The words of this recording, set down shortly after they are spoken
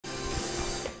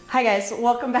Hi guys,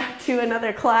 welcome back to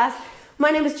another class. My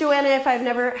name is Joanna. If I've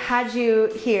never had you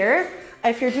here,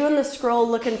 if you're doing the scroll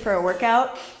looking for a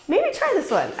workout, maybe try this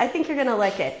one. I think you're gonna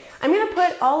like it. I'm gonna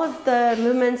put all of the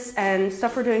movements and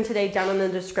stuff we're doing today down in the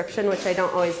description, which I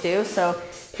don't always do. So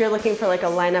if you're looking for like a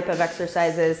lineup of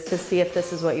exercises to see if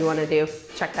this is what you wanna do,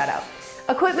 check that out.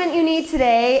 Equipment you need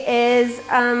today is,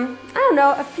 I don't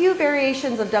know, a few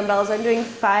variations of dumbbells. I'm doing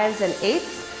 5s and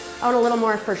 8s. I want a little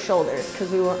more for shoulders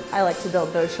because I like to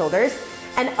build those shoulders.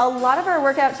 And a lot of our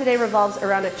workout today revolves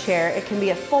around a chair. It can be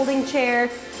a folding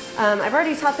chair. I've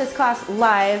already taught this class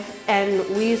live and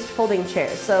we used folding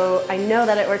chairs. So I know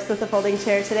that it works with the folding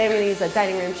chair. Today I'm gonna use a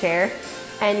dining room chair.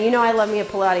 And you know I love me a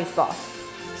Pilates ball.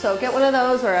 So get one of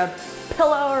those or a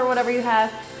pillow or whatever you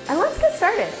have. And let's get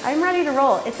started. I'm ready to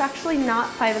roll. It's actually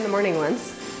not 5 in the morning once.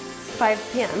 It's 5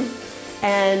 p.m.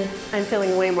 and I'm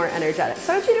feeling way more energetic.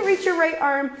 So I want you to reach your right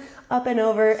arm up and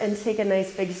over and take a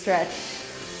nice big stretch.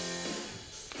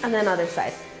 And then other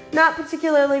side. Not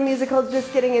particularly musical,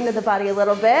 just getting into the body a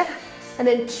little bit. And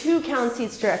then 2 counts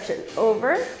each direction.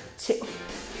 Over, 2,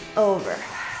 over,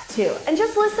 2. And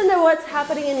just listen to what's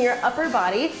happening in your upper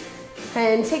body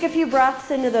and take a few breaths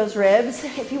into those ribs.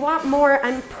 If you want more,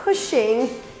 I'm pushing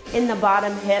in the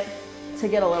bottom hip to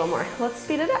get a little more. Let's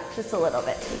speed it up just a little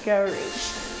bit. Take a reach.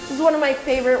 This is one of my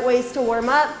favorite ways to warm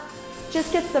up.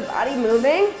 Just gets the body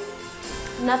moving.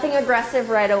 Nothing aggressive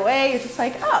right away. You're just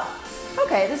like, oh,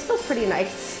 okay, this feels pretty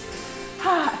nice.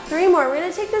 3 more. We're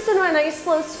gonna take this into a nice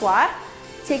slow squat.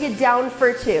 Take it down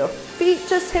for 2. Feet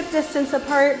just hip distance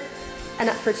apart and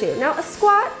up for 2. Now a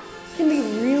squat can be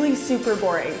really super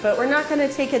boring, but we're not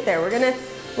gonna take it there. We're gonna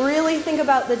really think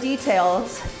about the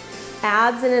details.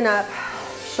 Abs in and up,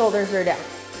 shoulders are down.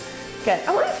 Good.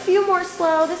 I want a few more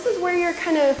slow. This is where you're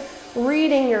kind of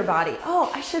reading your body.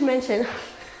 Oh, I should mention,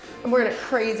 I'm wearing a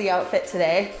crazy outfit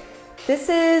today.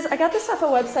 I got this off a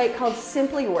website called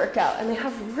Simply Workout, and they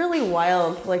have really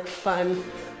wild, like fun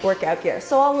workout gear.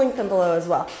 So I'll link them below as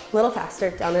well. A little faster,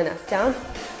 down and up, down,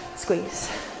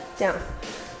 squeeze, down.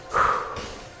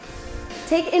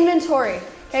 Take inventory.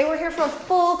 Okay, we're here for a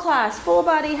full class, full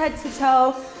body, head to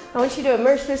toe. I want you to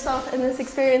immerse yourself in this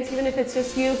experience, even if it's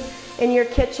just you in your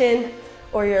kitchen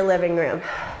or your living room.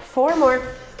 4 more.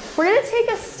 We're gonna take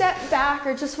a step back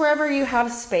or just wherever you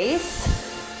have space.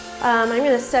 I'm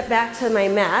gonna step back to my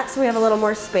mat so we have a little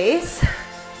more space.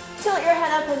 Tilt your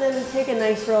head up and then take a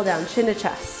nice roll down, chin to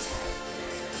chest.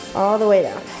 All the way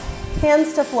down.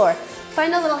 Hands to floor.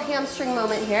 Find a little hamstring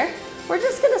moment here. We're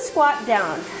just gonna squat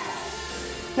down.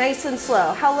 Nice and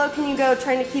slow. How low can you go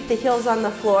trying to keep the heels on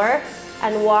the floor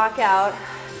and walk out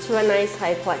to a nice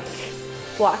high plank.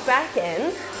 Walk back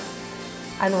in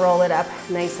and roll it up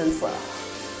nice and slow.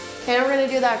 And we're gonna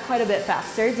do that quite a bit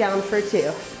faster. Down for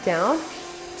 2. Down,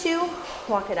 2,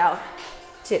 walk it out,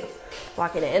 2.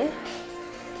 Walk it in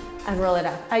and roll it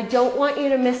up. I don't want you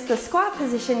to miss the squat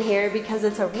position here because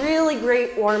it's a really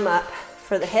great warm up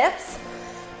for the hips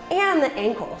and the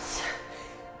ankles.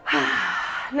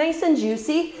 Nice and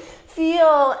juicy.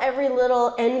 Feel every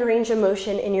little end range of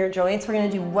motion in your joints. We're gonna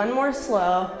do 1 more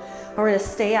slow. We're gonna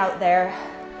stay out there.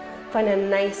 Find a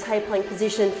nice high plank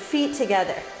position, feet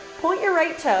together. Point your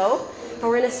right toe, and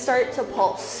we're gonna start to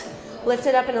pulse. Lift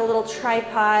it up in a little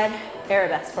tripod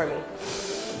arabesque for me.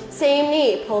 Same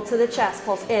knee, pull to the chest,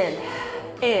 pulse in,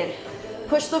 in.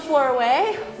 Push the floor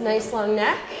away, nice long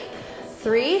neck.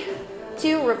 3,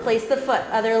 2, replace the foot,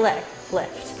 other leg,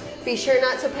 lift. Be sure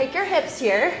not to pike your hips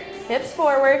here. Hips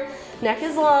forward, neck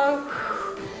is long.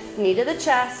 Knee to the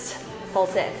chest,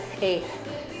 pulse in. 8,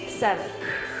 7.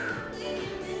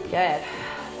 Good.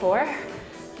 4,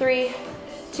 3,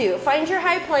 2. Find your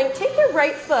high plank. Take your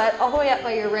right foot all the way up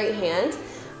by your right hand.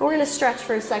 We're gonna stretch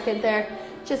for a second there,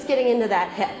 just getting into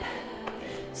that hip.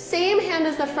 Same hand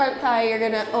as the front thigh, you're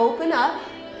gonna open up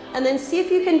and then see if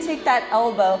you can take that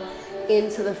elbow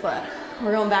into the foot.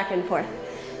 We're going back and forth.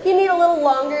 You need a little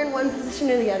longer in one position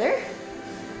or the other.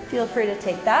 Feel free to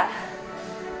take that.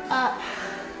 Up,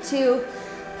 2,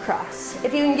 cross.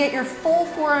 If you can get your full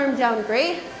forearm down,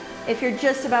 great. If you're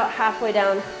just about halfway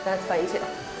down, that's fine too.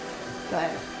 Go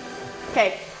ahead.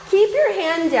 Okay, keep your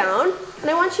hand down, and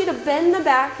I want you to bend the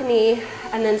back knee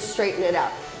and then straighten it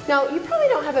out. Now, you probably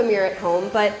don't have a mirror at home,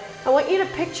 but I want you to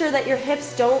picture that your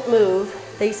hips don't move.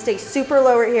 They stay super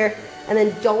low right here, and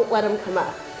then don't let them come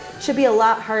up. Should be a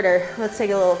lot harder. Let's take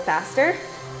it a little faster.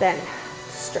 Bend,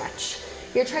 stretch.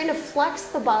 You're trying to flex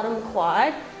the bottom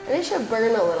quad, and it should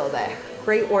burn a little bit.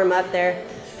 Great warm up there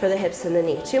for the hips and the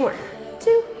knee. 2 more.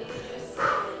 2.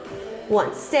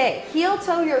 1. Stay. Heel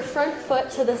toe your front foot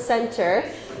to the center.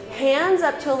 Hands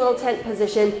up to a little tent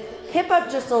position. Hip up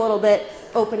just a little bit.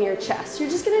 Open your chest. You're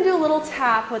just going to do a little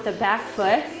tap with the back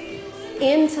foot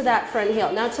into that front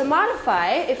heel. Now to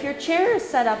modify, if your chair is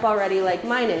set up already like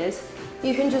mine is,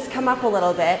 you can just come up a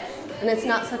little bit and it's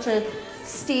not such a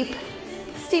steep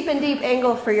and deep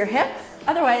angle for your hip.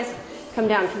 Otherwise, come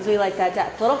down because we like that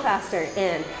depth. A little faster,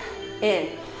 in. A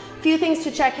few things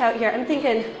to check out here. I'm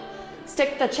thinking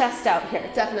stick the chest out here,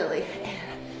 definitely.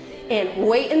 In,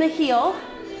 weight in the heel,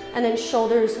 and then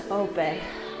shoulders open.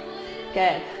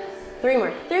 Good. 3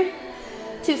 more, 3,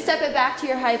 2, step it back to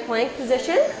your high plank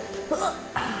position.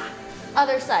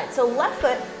 Other side, so left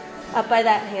foot up by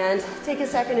that hand. Take a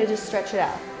second to just stretch it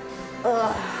out.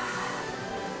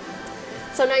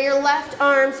 So now your left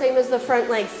arm, same as the front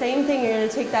leg, same thing. You're gonna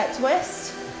take that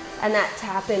twist and that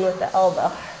tap in with the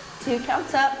elbow. 2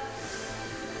 counts up,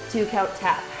 2 count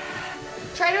tap.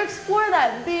 Try to explore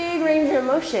that big range of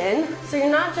motion. So you're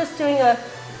not just doing a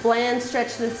bland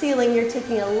stretch to the ceiling, you're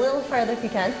taking a little further if you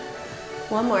can.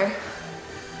 1 more.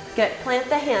 Good, plant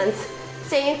the hands.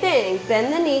 Same thing,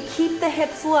 bend the knee, keep the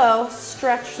hips low,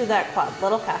 stretch through that quad, a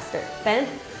little faster. Bend,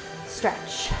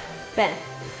 stretch, bend,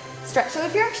 stretch. So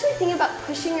if you're actually thinking about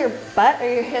pushing your butt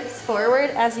or your hips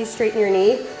forward as you straighten your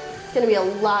knee, it's gonna be a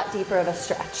lot deeper of a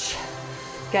stretch.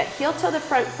 Good, heel toe the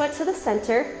front foot to the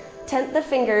center, tent the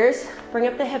fingers, bring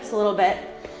up the hips a little bit,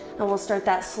 and we'll start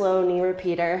that slow knee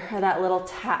repeater, or that little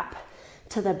tap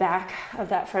to the back of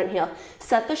that front heel.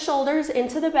 Set the shoulders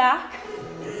into the back,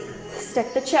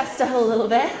 stick the chest out a little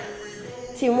bit.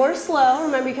 2 more slow.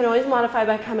 Remember, you can always modify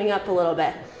by coming up a little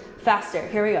bit. Faster,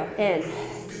 here we go, in.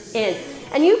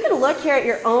 And you can look here at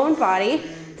your own body,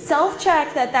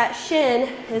 self-check that that shin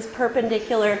is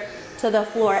perpendicular to the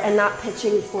floor and not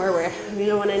pitching forward. You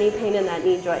don't want any pain in that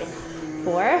knee joint.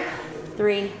 4,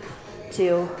 3,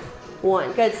 2,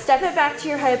 1. Good, step it back to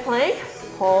your high plank.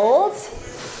 Hold.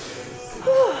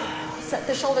 Set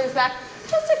the shoulders back.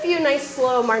 Just a few nice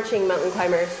slow marching mountain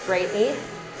climbers. Right knee,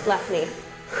 left knee.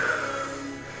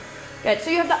 Good, so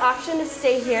you have the option to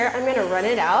stay here. I'm gonna run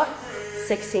it out.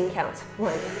 16 counts.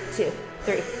 1, 2,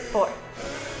 3, 4.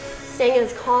 Staying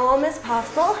as calm as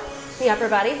possible. The upper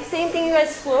body. Same thing, you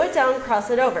guys slow it down, cross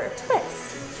it over.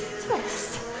 Twist,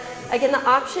 twist. Again, the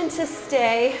option to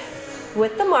stay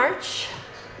with the march.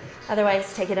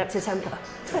 Otherwise, take it up to tempo.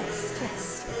 Twist,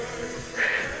 twist.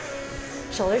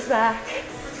 Shoulders back.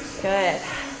 Good.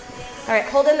 All right,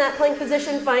 hold in that plank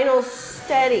position. Final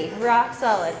steady, rock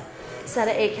solid. Set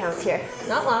of 8 counts here.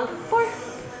 Not long. 4,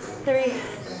 3,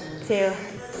 2,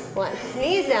 1.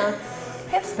 Knees down,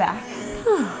 hips back.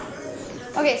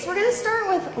 Okay, so we're gonna start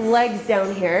with legs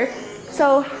down here.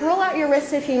 So roll out your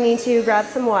wrists if you need to, grab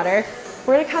some water.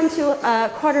 We're gonna come to a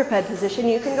quadruped position.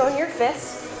 You can go in your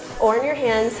fists or in your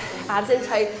hands, abs in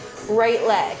tight, right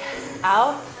leg.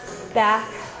 Out, back,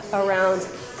 around,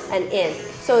 and in.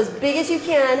 So as big as you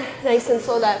can, nice and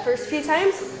slow that first few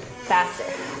times, faster,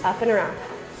 up and around.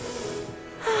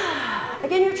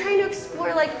 Again, you're trying to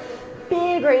explore like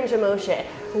big range of motion.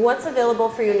 What's available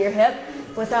for you in your hip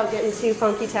without getting too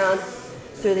funky town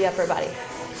through the upper body.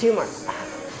 2 more,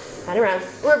 and around.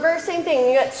 Reverse, same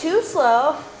thing, you got 2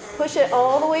 slow, push it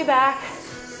all the way back,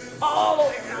 all the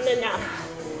way around and down.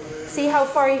 See how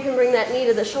far you can bring that knee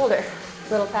to the shoulder,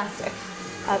 a little faster,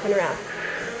 up and around.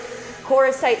 Core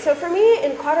is tight. So for me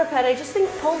in quadruped, I just think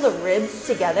pull the ribs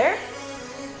together.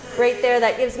 Right there,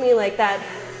 that gives me like that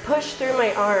push through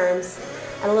my arms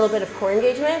and a little bit of core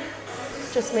engagement.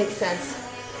 Just makes sense.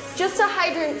 Just a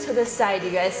hydrant to the side,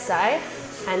 you guys, side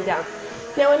and down.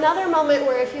 Now another moment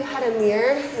where if you had a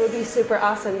mirror, it would be super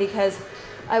awesome because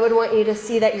I would want you to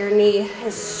see that your knee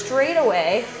is straight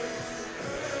away,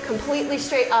 completely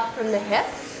straight off from the hip.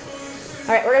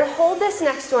 All right, we're gonna hold this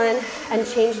next one and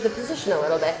change the position a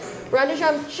little bit. Run to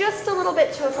jump just a little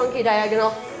bit to a funky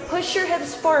diagonal. Push your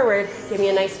hips forward. Give me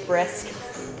a nice brisk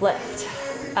lift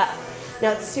up.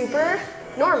 Now it's super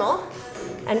normal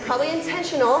and probably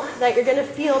intentional that you're gonna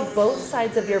feel both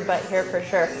sides of your butt here for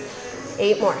sure.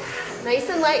 8 more. Nice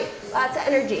and light, lots of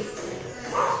energy.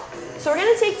 So we're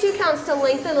gonna take 2 counts to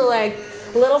lengthen the leg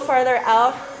a little farther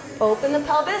out, open the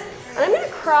pelvis, and I'm gonna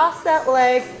cross that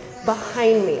leg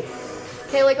behind me.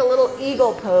 Okay, like a little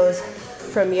eagle pose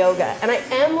from yoga. And I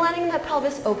am letting the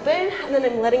pelvis open and then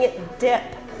I'm letting it dip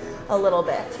a little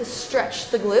bit to stretch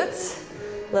the glutes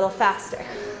a little faster.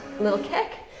 A little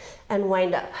kick and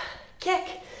wind up.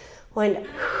 Kick, wind up.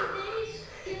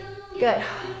 Good.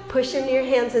 Push into your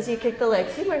hands as you kick the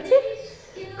legs. 2 more,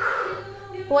 2.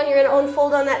 1, you're gonna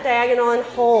unfold on that diagonal and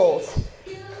hold.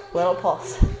 Little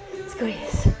pulse.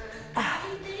 Squeeze.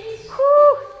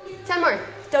 10 more.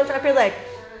 Don't drop your leg.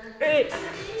 8,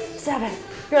 7.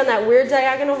 You're on that weird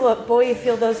diagonal, but boy, you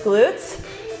feel those glutes.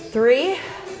 3,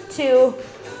 2,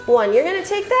 1. You're gonna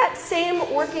take that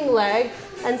same working leg,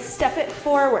 and step it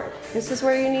forward. This is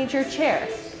where you need your chair.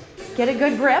 Get a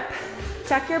good grip,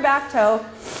 tuck your back toe.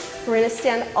 We're gonna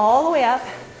stand all the way up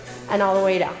and all the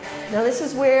way down. Now this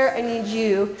is where I need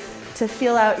you to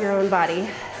feel out your own body.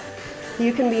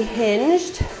 You can be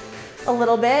hinged a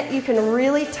little bit. You can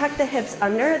really tuck the hips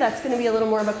under. That's gonna be a little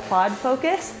more of a quad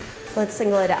focus. Let's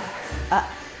single it out. Up.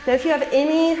 Now if you have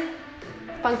any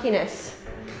funkiness,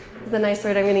 is the nice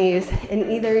word I'm gonna use, in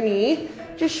either knee,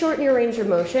 just shorten your range of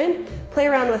motion. Play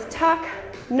around with tuck,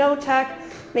 no tuck,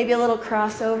 maybe a little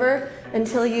crossover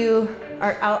until you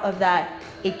are out of that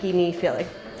achy knee feeling.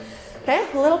 Okay,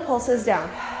 little pulses down.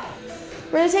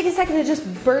 We're gonna take a second to just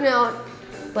burn out,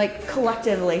 like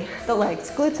collectively, the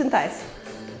legs, glutes and thighs.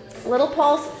 Little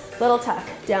pulse, little tuck.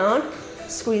 Down,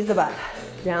 squeeze the butt.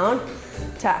 Down,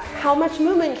 tuck. How much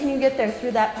movement can you get there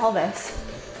through that pelvis?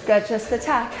 Good, just the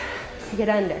tuck. Take it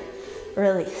under,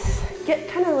 release. Get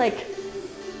kind of like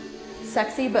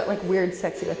sexy, but like weird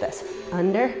sexy with this.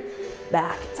 Under,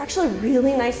 back. It's actually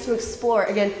really nice to explore,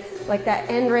 again, like that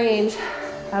end range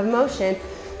of motion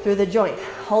through the joint.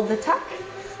 Hold the tuck,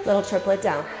 little triplet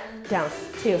down, down,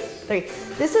 2, 3.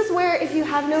 This is where if you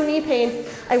have no knee pain,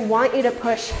 I want you to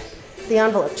push the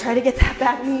envelope. Try to get that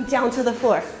back knee down to the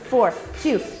floor. 4,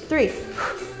 2, 3,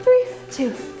 3, 2,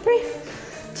 3,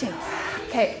 2.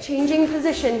 Okay, changing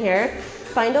position here.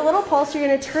 Find a little pulse. You're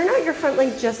gonna turn out your front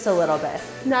leg just a little bit,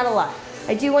 not a lot.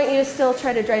 I do want you to still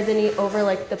try to drive the knee over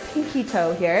like the pinky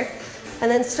toe here,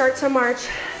 and then start to march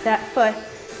that foot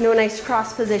into a nice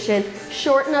cross position.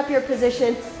 Shorten up your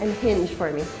position and hinge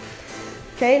for me.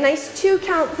 Okay, nice 2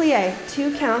 count plie,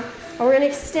 2 count. And we're gonna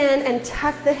extend and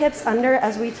tuck the hips under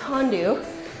as we tendu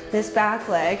this back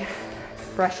leg,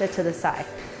 brush it to the side.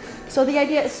 So the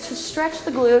idea is to stretch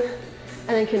the glute and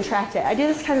then contract it. I do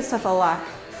this kind of stuff a lot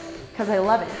because I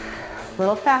love it. A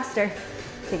little faster,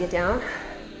 take it down,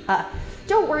 up.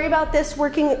 Don't worry about this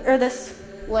working, or this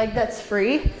leg that's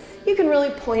free. You can really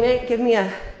point it, give me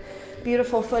a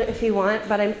beautiful foot if you want,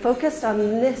 but I'm focused on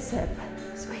this hip.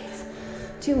 Squeeze.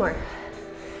 2 more.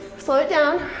 Slow it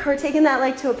down. We're taking that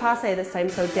leg to a passe this time,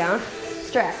 so down,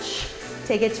 stretch.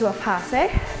 Take it to a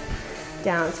passe,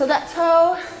 down. So that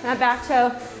toe, that back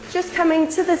toe, just coming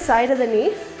to the side of the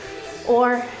knee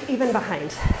or even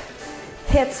behind.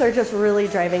 Hips are just really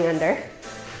driving under.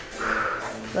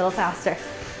 A little faster.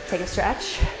 Take a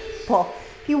stretch, pull.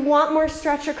 If you want more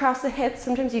stretch across the hips,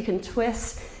 sometimes you can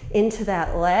twist into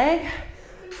that leg.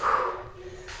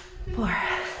 4.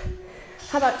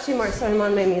 How about 2 more so I'm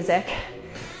on my music?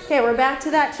 Okay, we're back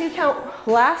to that 2 count.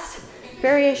 Last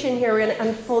variation here, we're gonna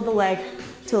unfold the leg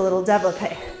to a little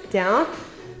développé. Down,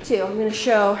 2. I'm gonna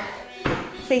show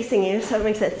facing you so it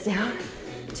makes it down,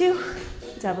 2,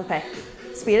 développé.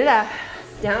 Speed it up,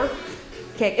 down,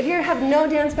 kick. If you have no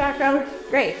dance background,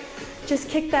 great. Just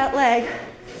kick that leg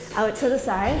out to the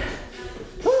side.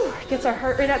 Whew, gets our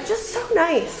heart rate up, just so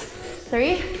nice.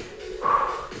 3,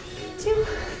 2,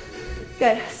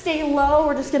 good. Stay low,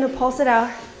 we're just gonna pulse it out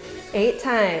 8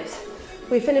 times.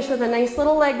 We finish with a nice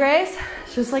little leg raise,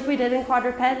 just like we did in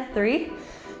quadruped. 3,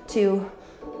 2,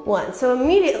 1. So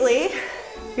immediately,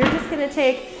 you're just gonna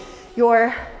take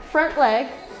your front leg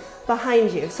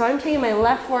behind you. So I'm taking my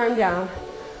left forearm down,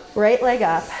 right leg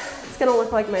up. It's gonna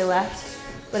look like my left,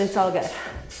 but it's all good.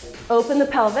 Open the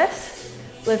pelvis,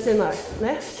 lift and lower.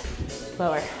 Lift,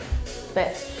 lower,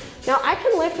 lift. Now I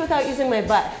can lift without using my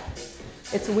butt.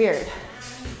 It's weird.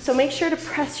 So make sure to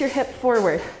press your hip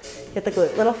forward. Get the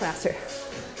glute a little faster.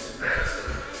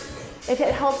 If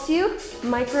it helps you,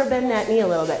 micro bend that knee a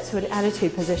little bit, so an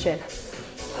attitude position.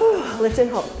 Lift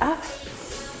and hold, up,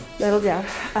 little down,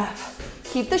 up.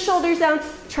 Keep the shoulders down,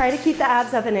 try to keep the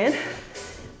abs up and in.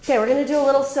 Okay, we're gonna do a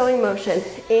little sewing motion.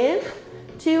 In,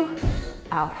 2,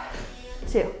 out,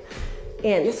 2,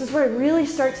 in. This is where I really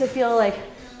start to feel like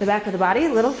the back of the body, a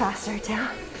little faster, down,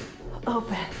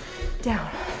 open, down,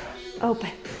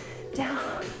 open, down.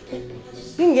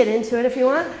 You can get into it if you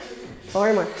want.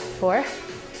 4 more, 4,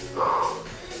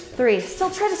 3. Still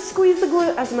try to squeeze the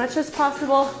glute as much as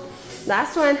possible.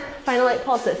 Last one, final 8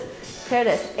 pulses. Here it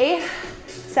is, 8,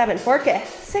 7, work it,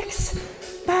 6,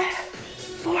 5,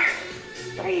 4,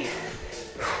 3,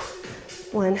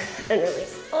 1, and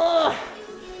release. Oh.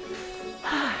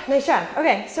 Nice job.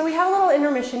 Okay, so we have a little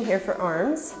intermission here for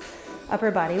arms,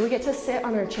 upper body. We get to sit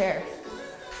on our chair.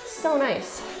 So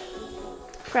nice.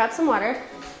 Grab some water,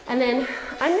 and then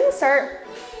I'm gonna start,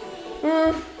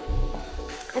 I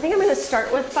think I'm gonna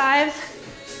start with 5s,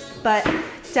 but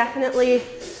definitely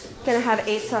gonna have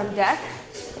 8s on deck.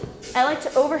 I like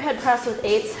to overhead press with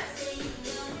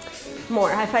 8s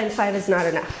more. I find 5 is not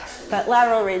enough, but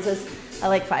lateral raises, I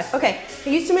like 5. Okay, I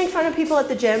used to make fun of people at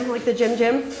the gym, like the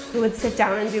gym, who would sit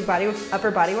down and do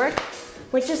upper body work.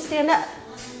 Like just stand up.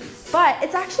 But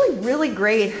it's actually really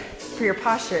great for your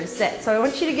posture to sit. So I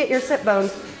want you to get your sit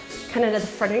bones kind of to the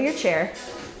front of your chair.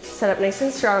 Sit up nice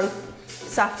and strong.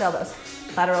 Soft elbows,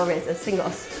 lateral raises,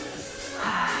 singles.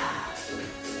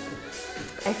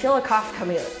 I feel a cough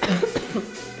coming up.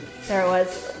 There it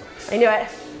was. I knew it.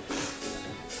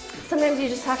 Sometimes you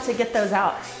just have to get those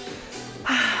out.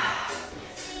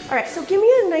 All right, so give me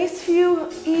a nice few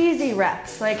easy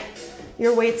reps, like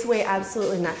your weights weigh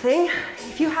absolutely nothing.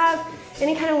 If you have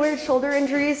any kind of weird shoulder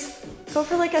injuries, go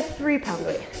for like a 3-pound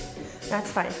weight. That's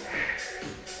fine.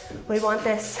 We want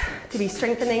this to be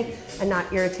strengthening and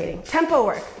not irritating. Tempo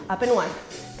work, up in 1,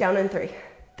 down in 3.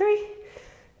 3,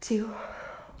 2,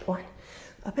 1,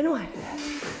 up in 1,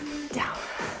 down.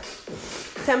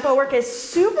 Tempo work is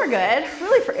super good,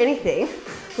 really for anything.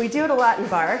 We do it a lot in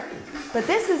barre, but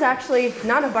this is actually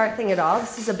not a barre thing at all.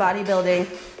 This is a bodybuilding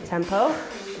tempo.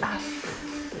 Up,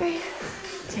 3,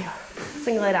 2,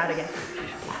 single it out again,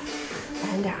 up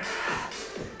and down.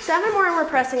 7 more and we're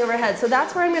pressing overhead. So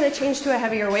that's where I'm gonna change to a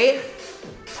heavier weight.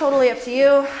 Totally up to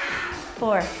you.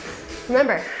 4,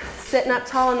 remember, sitting up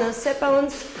tall in those sit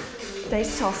bones,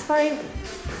 nice tall spine.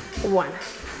 1.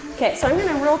 Okay, so I'm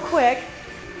gonna real quick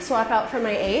swap out for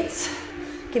my 8s.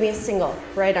 Give me a single,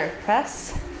 right arm,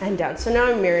 press and down. So now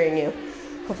I'm mirroring you.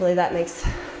 Hopefully that makes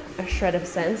a shred of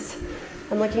sense.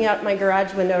 I'm looking out my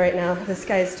garage window right now. The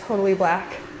sky is totally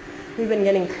black. We've been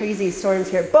getting crazy storms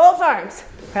here. Both arms,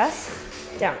 press,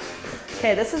 down.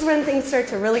 Okay, this is when things start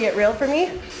to really get real for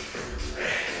me.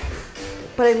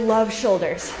 But I love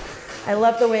shoulders. I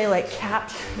love the way like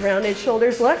capped, rounded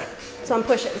shoulders look. So I'm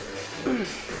pushing.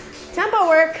 Tempo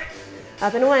work,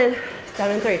 up in 1,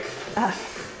 down in 3. Up,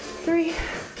 3,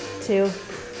 2,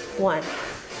 1.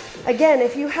 Again,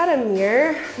 if you had a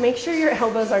mirror, make sure your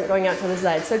elbows aren't going out to the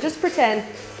side. So just pretend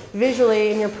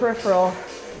visually in your peripheral,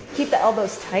 keep the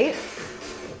elbows tight.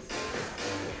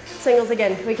 Singles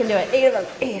again, we can do it. 8 of them,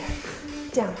 8,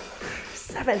 down,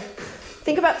 7.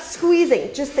 Think about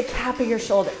squeezing just the cap of your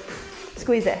shoulder.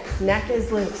 Squeeze it, neck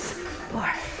is loose.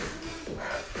 4,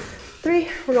 3,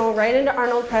 we're going right into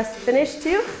Arnold press. Finish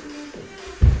 2,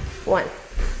 1.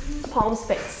 Palms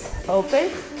face,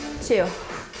 open, 2,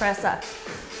 press up,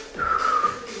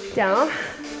 down,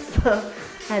 slow,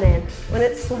 and in. When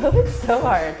it's slow, it's so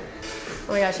hard.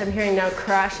 Oh my gosh, I'm hearing now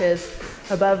crashes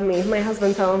above me. My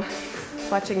husband's home,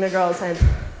 watching the girls, and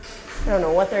I don't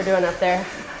know what they're doing up there.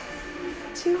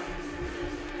 2,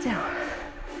 down.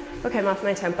 Okay, I'm off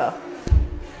my tempo.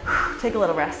 Take a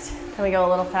little rest. Can we go a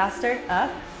little faster?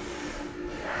 Up,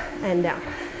 and down,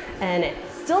 and in.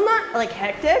 Still not like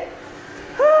hectic.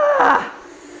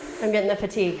 I'm getting the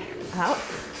fatigue. Out,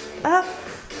 up,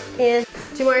 in.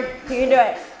 2 more, you can do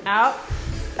it. Out,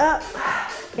 up,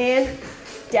 in,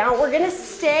 down. We're gonna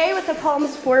stay with the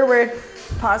palms forward.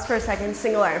 Pause for a second,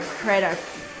 single arm, right arm.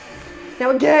 Now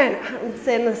again, I'm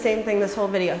saying the same thing this whole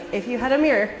video. If you had a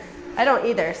mirror, I don't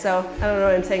either, so I don't know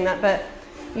why I'm saying that, but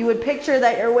you would picture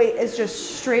that your weight is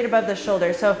just straight above the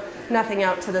shoulder, so nothing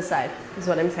out to the side is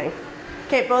what I'm saying.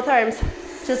 Okay, both arms,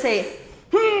 just say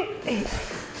 8,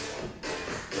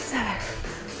 7,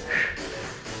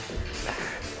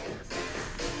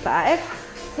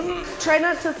 5. Try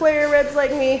not to flare your ribs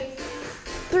like me.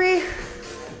 3,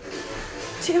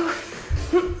 2,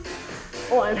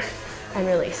 1, and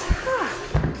release.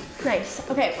 Nice.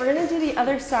 Okay, we're gonna do the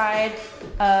other side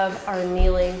of our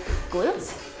kneeling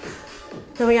glutes.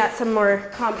 Then we got some more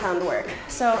compound work.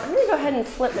 So I'm gonna go ahead and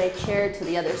flip my chair to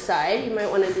the other side. You might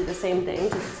wanna do the same thing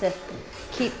just to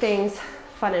keep things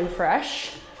fun and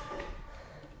fresh.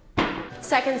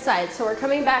 Second side, so we're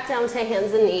coming back down to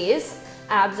hands and knees.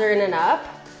 Abs are in and up.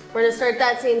 We're gonna start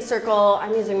that same circle.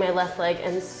 I'm using my left leg,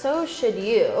 and so should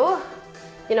you.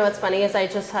 You know what's funny is I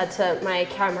just had to, my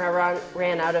camera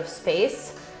ran out of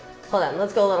space. Hold on,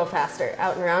 let's go a little faster,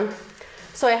 out and around.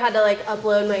 So I had to like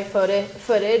upload my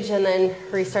footage and then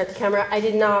restart the camera. I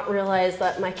did not realize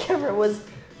that my camera was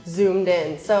zoomed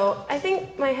in. So I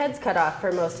think my head's cut off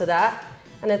for most of that.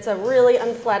 And it's a really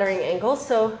unflattering angle,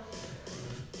 so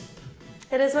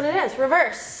it is what it is.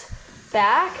 Reverse,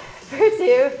 back for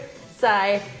 2,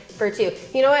 side for 2.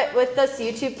 You know what, with this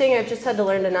YouTube thing, I've just had to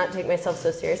learn to not take myself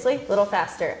so seriously. A little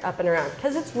faster, up and around.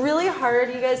 Because it's really hard,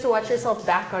 you guys, to watch yourself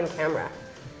back on camera.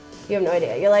 You have no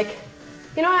idea. You're like,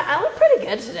 you know what, I look pretty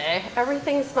good today.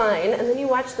 Everything's fine. And then you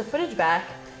watch the footage back.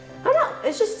 I don't know,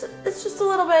 it's just a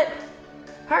little bit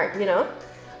hard, you know?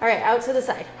 All right, out to the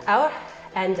side, out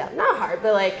and down. Not hard,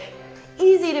 but like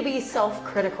easy to be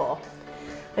self-critical.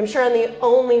 I'm sure I'm the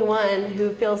only one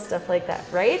who feels stuff like that,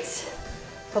 right?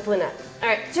 Hopefully not. All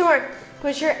right, 2 more.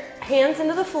 Push your hands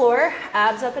into the floor,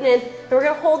 abs up and in. And we're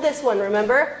gonna hold this one,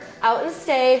 remember? Out and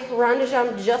stay, round to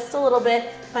jump just a little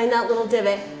bit, find that little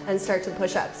divot and start to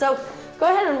push up. So go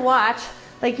ahead and watch.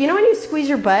 Like, you know when you squeeze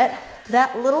your butt,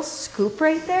 that little scoop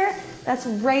right there, that's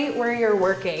right where you're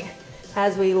working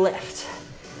as we lift.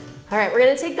 All right, we're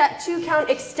gonna take that 2 count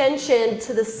extension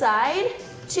to the side,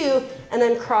 2, and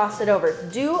then cross it over.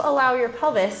 Do allow your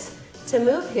pelvis to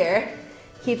move here.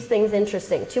 Keeps things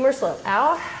interesting. 2 more slow.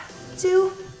 Out,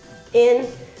 2, in,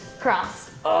 cross.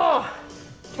 Oh,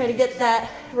 try to get that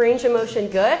range of motion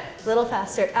good. A little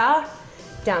faster. Out,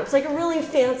 down. It's like a really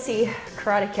fancy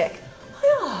karate kick.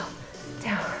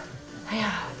 Down,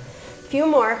 a few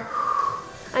more.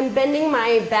 I'm bending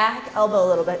my back elbow a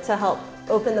little bit to help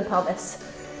open the pelvis.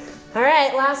 All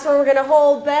right, last one. We're gonna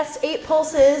hold best 8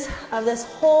 pulses of this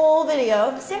whole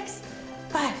video. 6,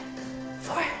 5,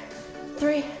 4,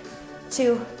 3,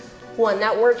 2, 1.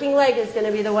 That working leg is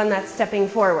gonna be the one that's stepping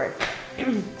forward.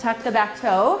 Tuck the back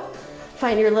toe,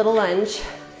 find your little lunge.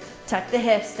 Tuck the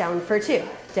hips down for 2.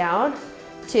 Down,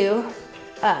 2,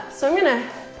 up. So I'm gonna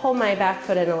pull my back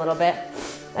foot in a little bit.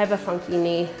 I have a funky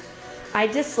knee. I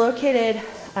dislocated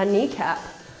a kneecap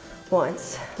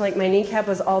once. Like my kneecap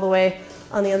was all the way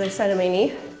on the other side of my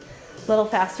knee. A little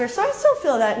faster, so I still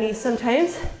feel that knee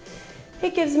sometimes.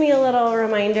 It gives me a little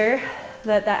reminder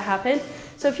that that happened.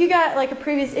 So if you got like a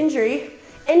previous injury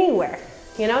anywhere,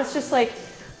 you know, it's just like,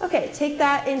 okay, take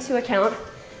that into account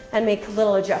and make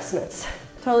little adjustments.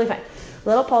 Totally fine.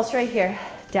 Little pulse right here,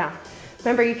 down.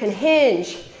 Remember, you can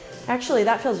hinge. Actually,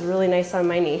 that feels really nice on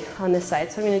my knee on this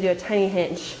side, so I'm gonna do a tiny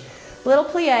hinge. Little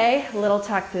plie, little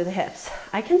tuck through the hips.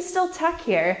 I can still tuck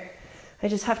here. I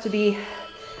just have to be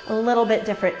a little bit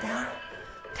different. Down,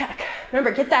 tuck. Remember,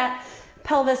 get that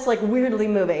pelvis like weirdly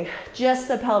moving. Just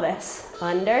the pelvis.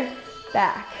 Under,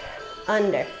 back,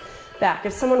 under, back.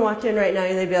 If someone walked in right now,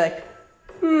 they'd be like,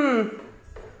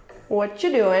 what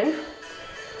you doing?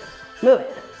 Move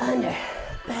it. Under,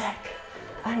 back,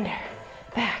 under,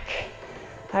 back.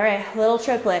 All right, little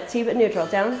triplet. Keep it neutral.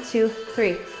 Down, 2,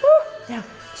 3. Woo. Down,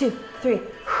 2, 3. Woo.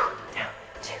 Down,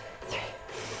 2, 3.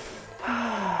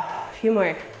 A few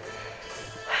more.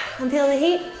 I'm feeling the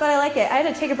heat, but I like it. I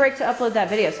had to take a break to upload that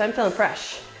video, so I'm feeling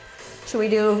fresh. Should we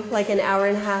do like an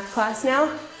hour-and-a-half class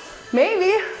now?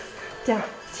 Maybe. Down,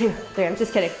 2, 3. I'm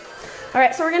just kidding. All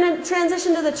right, so we're gonna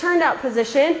transition to the turned out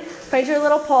position. Find your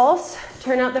little pulse,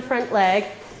 turn out the front leg,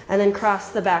 and then cross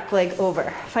the back leg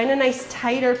over. Find a nice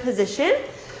tighter position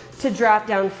to drop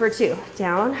down for 2.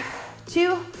 Down,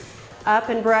 2, up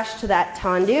and brush to that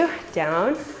tendu.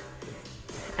 Down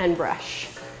and brush.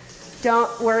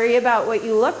 Don't worry about what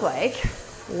you look like.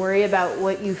 Worry about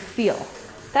what you feel.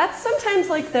 That's sometimes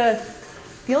like the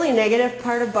really negative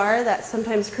part of barre that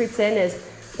sometimes creeps in is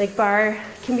like barre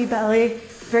can be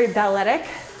very balletic,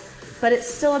 but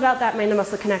it's still about that mind to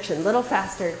muscle connection. Little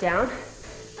faster, down,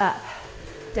 up,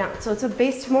 down. So it's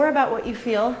based more about what you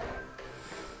feel,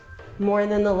 more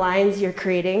than the lines you're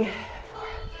creating.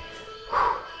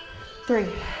 4, 3.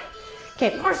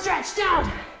 Okay, more stretch,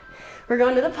 down. We're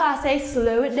going to the passe,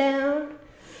 slow it down.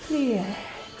 3,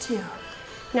 2.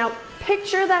 Now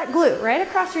picture that glute right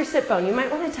across your sit bone. You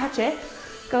might want to touch it.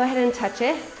 Go ahead and touch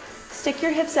it. Stick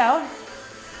your hips out,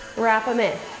 wrap them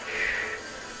in.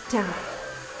 Down.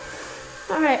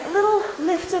 All right, a little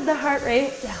lift of the heart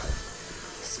rate, down.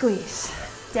 Squeeze,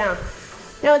 down.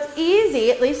 Now it's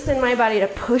easy, at least in my body, to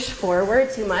push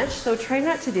forward too much, so try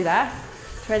not to do that.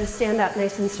 Try to stand up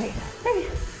nice and straight. 3,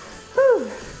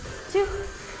 2.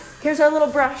 Here's our little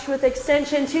brush with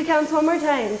extension. 2 counts one more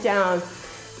time. Down,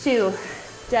 2,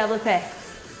 développé.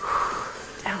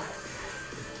 Down,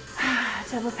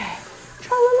 développé.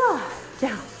 Tra-la-la,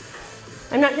 down.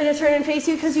 I'm not gonna turn and face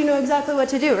you because you know exactly what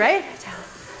to do, right?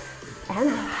 Down,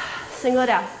 and single it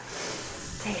out.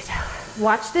 Take it down.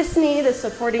 Watch this knee, the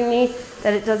supporting knee,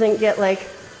 that it doesn't get like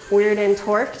weird and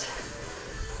torqued.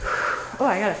 Oh,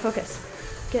 I gotta focus.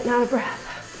 Getting out of breath.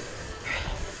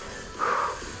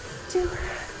 3, 2,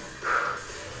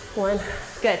 1.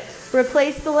 Good.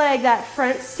 Replace the leg. That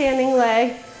front standing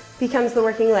leg becomes the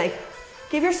working leg.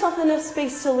 Give yourself enough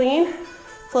space to lean.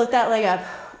 Float that leg up.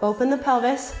 Open the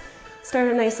pelvis.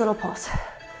 Start a nice little pulse.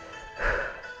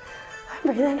 I'm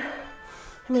breathing.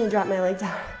 I'm gonna drop my leg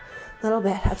down. A little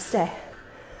bit, up, stay.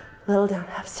 Little down,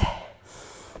 up, stay.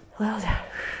 Little down.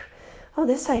 Oh,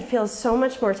 this side feels so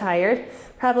much more tired.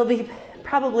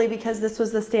 Probably because this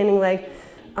was the standing leg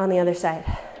on the other side.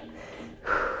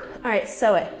 All right,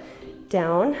 sew it.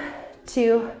 Down,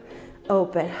 2,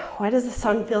 open. Why does the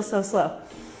song feel so slow?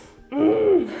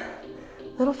 A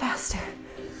little faster.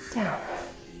 Down,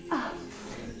 up,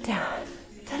 down,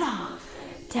 ta-da,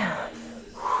 down.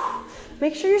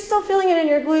 Make sure you're still feeling it in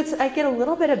your glutes. I get a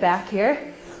little bit of back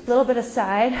here, a little bit of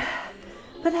side,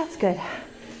 but that's good.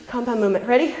 Compound movement.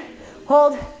 Ready?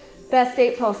 Hold. Best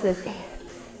 8 pulses. 8,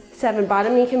 7.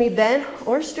 Bottom knee can be bent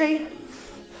or straight.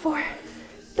 4,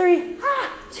 3,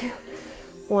 2,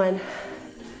 1.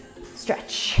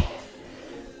 Stretch.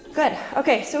 Good.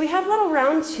 Okay, so we have little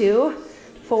round 2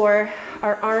 for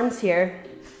our arms here.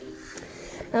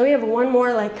 Now we have one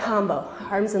more like combo,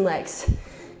 arms and legs.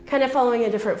 Kind of following a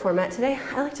different format today.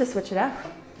 I like to switch it up.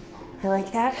 I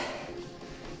like that.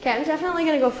 Okay, I'm definitely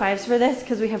gonna go 5s for this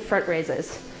because we have front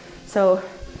raises. So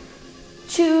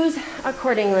choose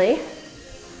accordingly.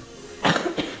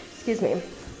 Excuse me.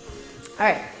 All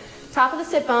right, top of the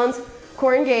sit bones,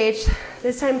 core engaged.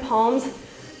 This time palms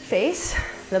face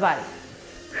the body.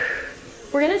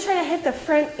 We're gonna try to hit the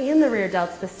front and the rear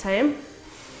delts this time.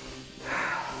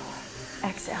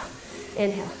 Exhale,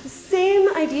 inhale.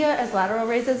 Same idea as lateral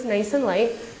raises, nice and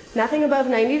light. Nothing above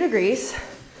 90 degrees.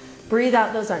 Breathe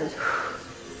out those arms.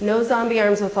 No zombie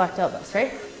arms with locked elbows,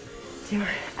 right? 2 more,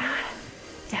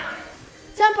 down.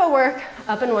 Tempo work,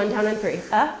 up and 1, down and 3.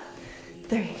 Up,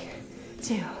 3,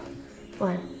 2,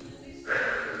 1.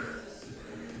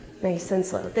 Nice and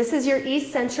slow. This is your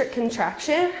eccentric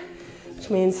contraction, which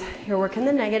means you're working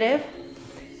the negative.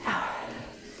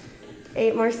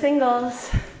 8 more singles.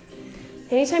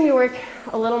 Anytime you work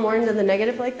a little more into the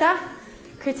negative like that,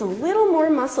 creates a little more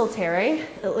muscle tearing,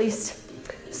 at least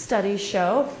studies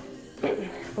show.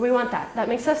 We want that. That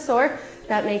makes us sore.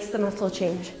 That makes the muscle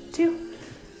change. 2,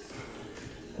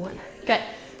 1. Good.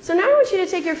 So now I want you to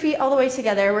take your feet all the way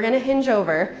together. We're going to hinge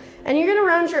over, and you're going to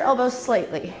round your elbows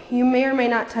slightly. You may or may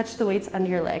not touch the weights under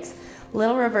your legs.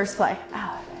 Little reverse fly.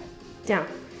 Out, down,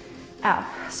 out.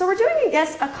 So we're doing, I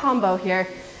guess, a combo here.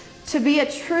 To be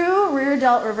a true rear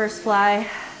delt reverse fly,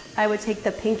 I would take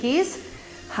the pinkies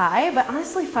high, but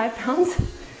honestly, 5 pounds,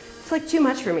 it's like too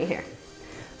much for me here.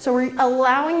 So we're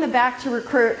allowing the back to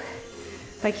recruit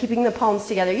by keeping the palms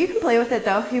together. You can play with it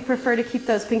though. If you prefer to keep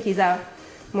those pinkies out,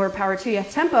 more power to you.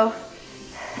 Tempo,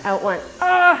 out 1.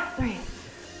 3,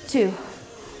 2,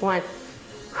 1.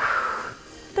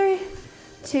 3,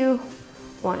 2,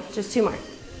 1. Just 2 more.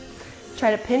 Try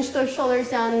to pinch those shoulders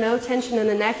down, no tension in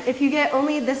the neck. If you get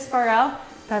only this far out,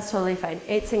 that's totally fine.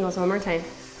 8 singles, one more time.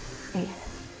 8,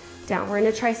 down. We're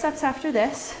into triceps after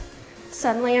this.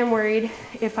 Suddenly I'm worried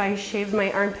if I shaved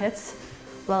my armpits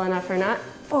well enough or not.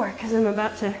 4, because I'm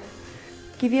about to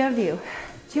give you a view.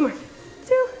 2 more.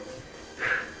 2,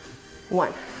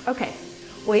 1. Okay,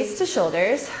 waist to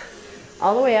shoulders,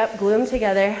 all the way up, glue them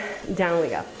together, down we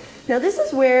go. Now this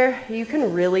is where you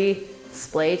can really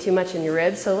splay too much in your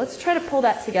ribs, so let's try to pull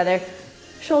that together.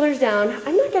 Shoulders down.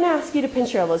 I'm not gonna ask you to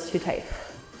pinch your elbows too tight.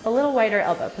 A little wider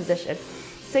elbow position.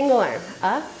 Single arm,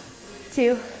 up,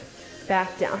 2,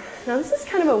 back down. Now this is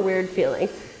kind of a weird feeling.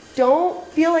 Don't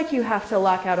feel like you have to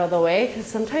lock out all the way, because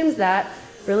sometimes that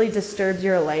really disturbs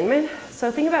your alignment.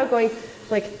 So think about going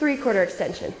like 3/4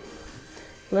 extension.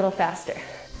 A little faster.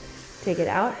 Take it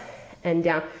out and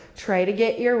down. Try to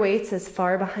get your weights as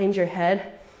far behind your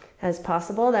head as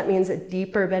possible. That means a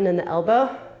deeper bend in the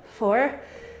elbow. 4,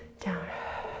 down,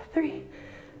 3,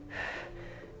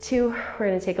 2. We're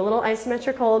gonna take a little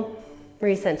isometric hold,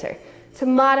 recenter. To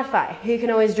modify, you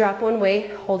can always drop one weight,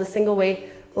 hold a single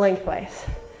weight lengthwise.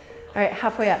 All right,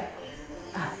 halfway up,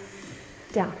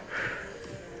 down.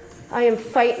 I am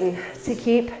fighting to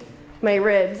keep my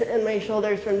ribs and my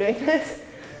shoulders from doing this.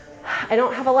 I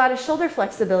don't have a lot of shoulder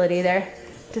flexibility there,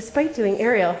 despite doing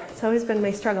aerial. It's always been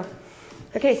my struggle.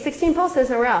 Okay, 16 pulses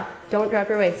and we're out. Don't drop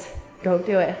your weights. Don't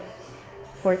do it.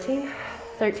 14,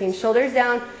 13, shoulders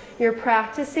down. You're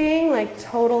practicing like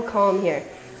total calm here,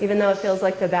 even though it feels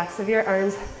like the backs of your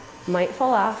arms might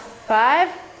fall off. 5,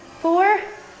 4,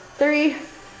 3,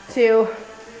 2,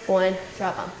 1,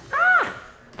 drop them.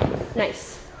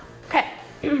 Nice. Okay,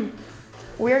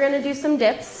 we're gonna do some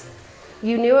dips.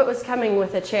 You knew it was coming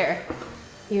with a chair.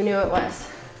 You knew it was.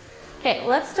 Okay,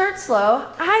 let's start slow.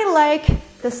 I like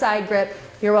the side grip.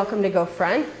 You're welcome to go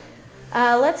front.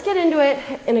 Let's get into it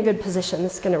in a good position.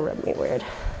 This is gonna rub me weird.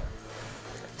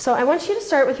 So I want you to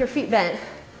start with your feet bent.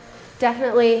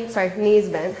 Definitely, sorry, knees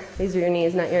bent. These are your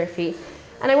knees, not your feet.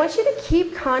 And I want you to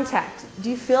keep contact. Do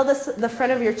you feel this, the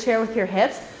front of your chair with your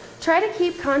hips? Try to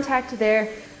keep contact there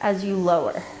as you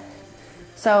lower.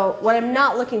 So what I'm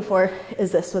not looking for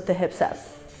is this with the hips up.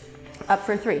 Up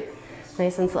for 3,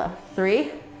 nice and slow.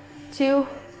 3, 2,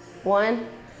 1,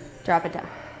 drop it down.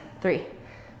 3,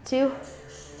 2,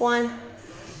 1,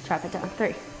 drop it down.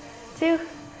 3, 2,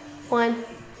 1,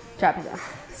 drop it down.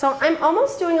 So I'm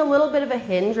almost doing a little bit of a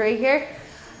hinge right here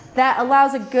that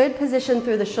allows a good position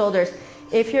through the shoulders.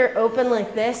 If you're open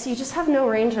like this, you just have no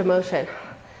range of motion.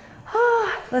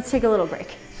 Let's take a little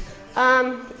break.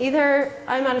 Either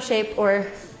I'm out of shape or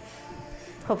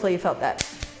hopefully you felt that.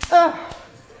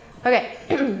 Okay,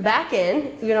 back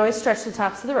in. You can always stretch the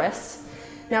tops of the wrists.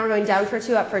 Now we're going down for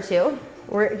 2, up for 2.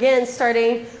 We're again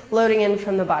starting loading in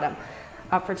from the bottom.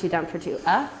 Up for 2, down for 2,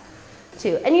 up,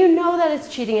 2. And you know that it's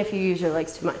cheating if you use your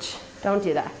legs too much. Don't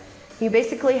do that. You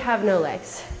basically have no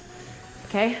legs.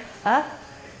 Okay, up,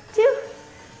 2,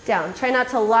 down. Try not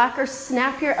to lock or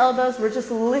snap your elbows. We're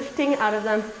just lifting out of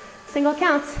them. Single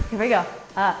counts. Here we go.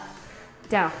 Up,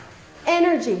 down.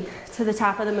 Energy to the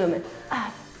top of the movement.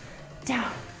 Up,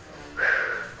 down.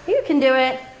 You can do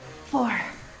it. 4,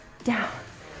 down.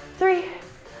 3,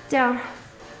 down.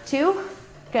 2.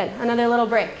 Good. Another little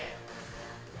break.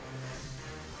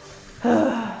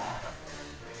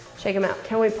 Shake them out.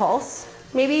 Can we pulse?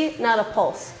 Maybe not a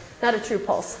pulse, not a true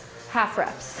pulse. Half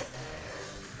reps.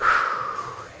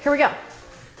 Here we go.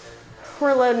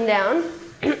 We're loading down.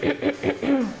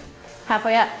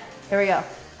 Halfway up. Here we go.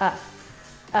 Up,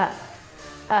 up,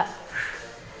 up.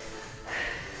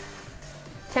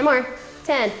 10 more.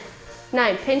 10,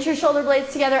 9. Pinch your shoulder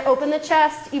blades together. Open the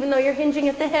chest, even though you're hinging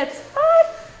at the hips. 5,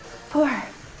 4,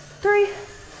 3,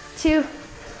 2,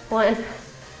 1.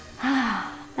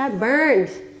 That burned.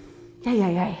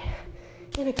 Yay.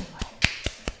 In a good way.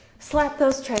 Slap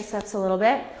those triceps a little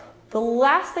bit. The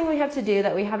last thing we have to do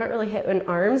that we haven't really hit in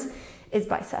arms is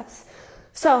biceps.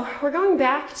 So we're going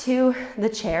back to the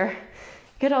chair.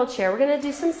 Good old chair. We're gonna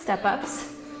do some step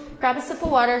ups. Grab a sip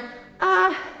of water.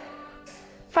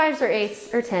 5s or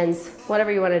 8s or 10s,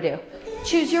 whatever you wanna do.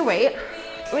 Choose your weight.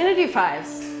 I'm gonna do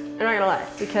 5s. I'm not gonna lie,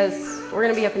 because we're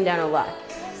gonna be up and down a lot.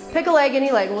 Pick a leg,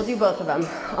 any leg, we'll do both of them.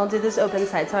 I'll do this open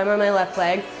side, so I'm on my left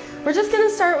leg. We're just gonna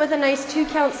start with a nice 2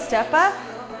 count step up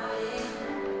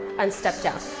and step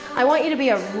down. I want you to be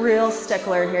a real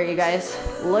stickler here, you guys.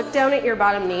 Look down at your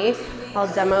bottom knee. I'll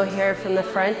demo here from the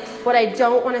front. What I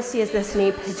don't wanna see is this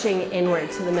knee pitching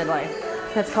inward to the midline.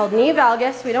 That's called knee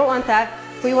valgus. We don't want that.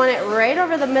 We want it right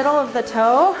over the middle of the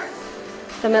toe,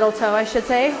 the middle toe, I should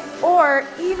say, or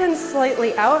even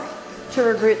slightly out to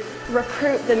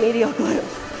recruit the medial glute.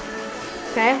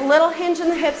 Okay, a little hinge in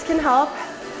the hips can help.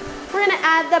 We're gonna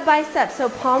add the biceps, so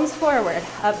palms forward,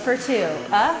 up for 2,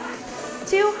 up,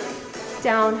 2,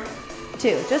 down,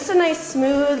 2. Just a nice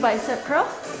smooth bicep curl,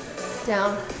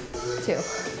 down, 2.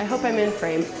 I hope I'm in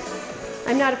frame.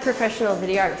 I'm not a professional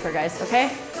videographer, guys,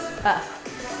 okay? Up.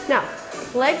 Now,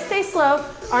 legs stay slow,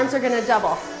 arms are gonna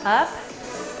double. Up,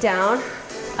 down,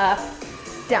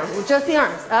 with just the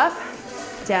arms. Up,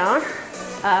 down,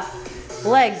 up.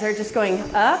 Legs are just going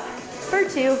up for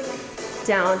 2,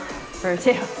 down for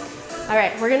 2. All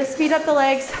right, we're gonna speed up the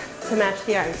legs to match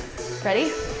the arms.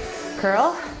 Ready?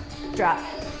 Curl, drop.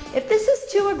 If this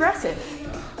is too aggressive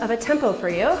of a tempo for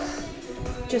you,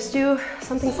 just do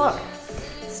something slower.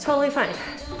 It's totally fine.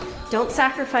 Don't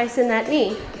sacrifice in that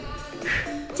knee.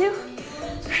 2,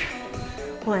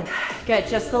 1. Good,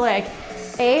 just the leg.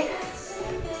 8,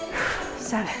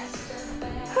 7,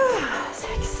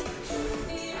 6,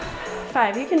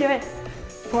 5. You can do it.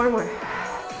 4 more.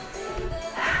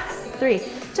 3.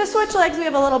 Just switch legs. We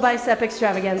have a little bicep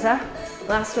extravaganza.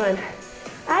 Last one.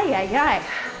 Ay.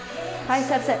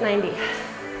 Biceps at 90.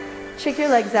 Shake your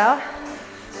legs out.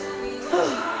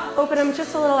 Open them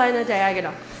just a little on a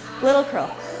diagonal. Little curl,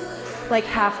 like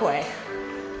halfway.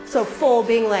 So full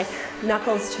being like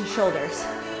knuckles to shoulders.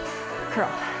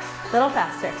 Curl, little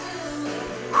faster.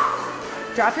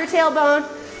 Drop your tailbone,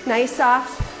 nice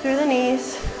soft through the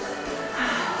knees.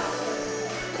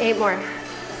 8 more.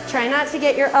 Try not to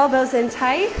get your elbows in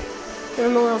tight. Give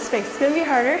them a little space. It's gonna be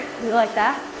harder. You like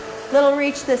that? Little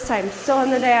reach this time, still on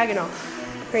the diagonal.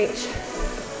 Reach.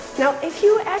 Now, if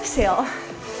you exhale,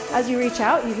 as you reach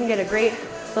out, you can get a great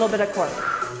little bit of core.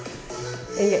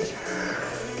 Engage.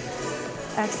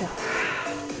 Exhale.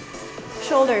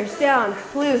 Shoulders down,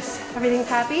 loose. Everything's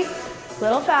happy.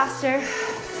 Little faster.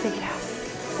 Take it out.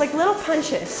 It's like little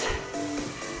punches.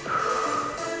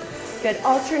 Good.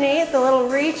 Alternate the little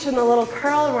reach and the little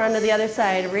curl, and we're on to the other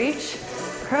side. Reach,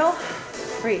 curl,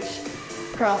 reach,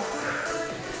 curl.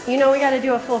 You know we got to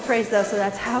do a full phrase though, so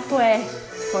that's halfway.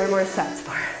 4 more sets.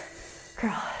 4,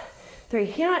 curl,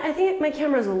 3. You know what? I think my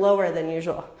camera's lower than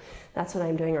usual. That's what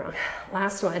I'm doing wrong.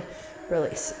 Last one.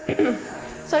 Release.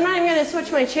 So I'm not even going to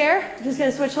switch my chair. I'm just going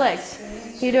to switch legs.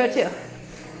 You do it too.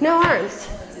 No arms.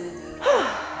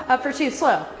 Up for 2.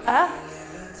 Slow. Up.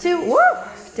 2. Woo.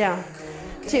 Down.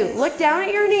 2. Look down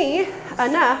at your knee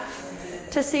enough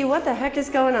to see what the heck is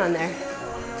going on there.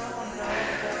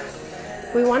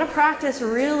 We want to practice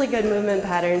really good movement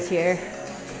patterns here.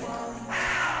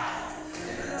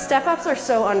 Step ups are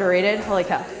so underrated. Holy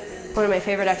cow. One of my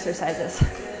favorite exercises.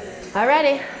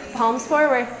 Alrighty, palms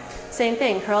forward. Same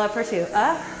thing, curl up for 2.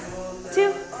 Up,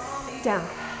 2, down,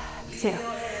 2.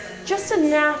 Just a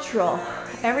natural.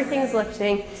 Everything's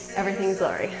lifting, everything's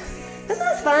lowering. Isn't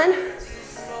this fun?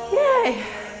 Yay.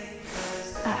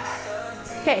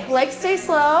 Okay, legs stay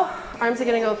slow. Arms are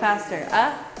gonna go faster.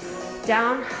 Up,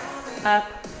 down,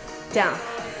 down.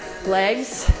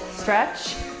 Legs,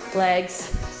 stretch,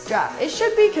 legs, drop. It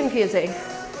should be confusing.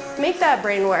 Make that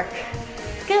brain work.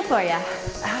 It's good for ya.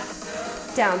 Up,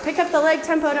 down. Pick up the leg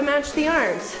tempo to match the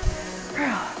arms.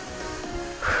 Curl.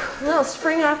 A little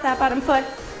spring off that bottom foot.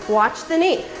 Watch the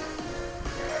knee.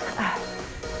 Up,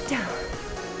 down,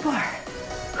 4,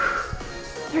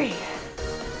 3.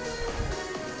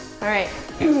 All right,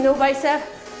 no bicep,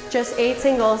 just 8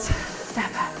 singles.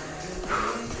 Step up.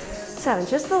 7,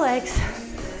 just the legs.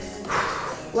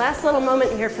 Last little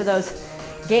moment here for those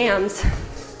gams.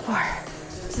 4.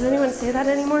 Does anyone say that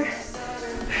anymore?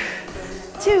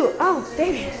 2, oh,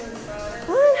 baby.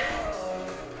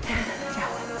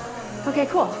 1. Okay,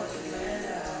 cool.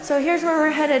 So here's where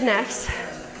we're headed next.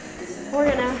 We're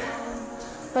gonna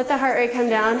let the heart rate come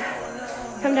down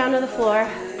to the floor.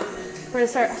 We're gonna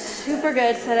start super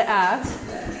good set of abs.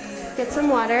 Get some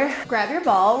water, grab your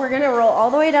ball. We're gonna roll all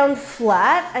the way down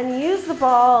flat and use the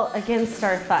ball against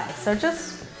our thigh. So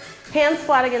just hands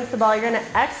flat against the ball. You're gonna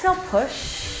exhale,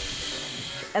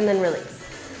 push, and then release.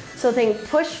 So think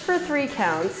push for 3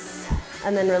 counts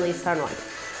and then release on 1.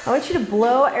 I want you to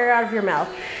blow air out of your mouth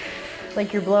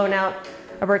like you're blowing out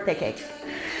a birthday cake.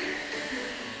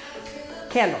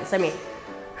 Candles, I mean.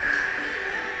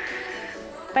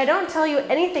 If I don't tell you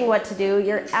anything what to do,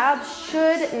 your abs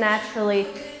should naturally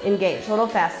engage. A little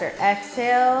faster.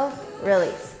 Exhale,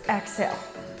 release. Exhale,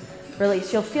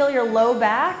 release. You'll feel your low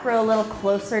back roll a little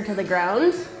closer to the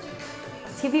ground.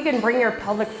 See if you can bring your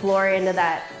pelvic floor into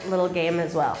that little game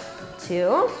as well.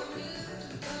 2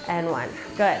 and 1.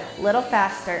 Good. Little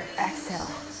faster. Exhale,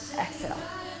 exhale.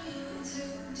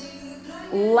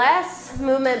 Less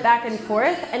movement back and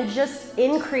forth and just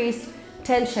increased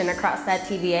tension across that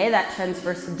TVA, that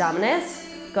transverse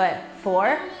abdominis. Go ahead.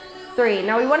 4, 3.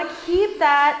 Now we want to keep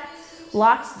that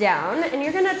locked down and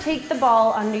you're going to take the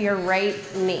ball under your right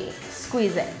knee.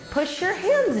 Squeeze it. Push your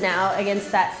hands now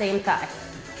against that same thigh.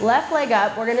 Left leg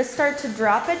up. We're going to start to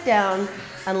drop it down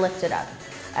and lift it up.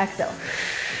 Exhale.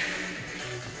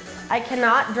 I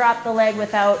cannot drop the leg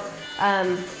without,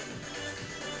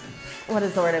 what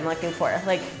is the word I'm looking for?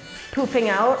 Like pooching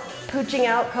out,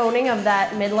 coning of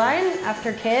that midline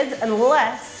after kids,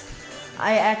 unless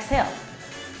I exhale.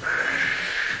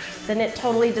 Then it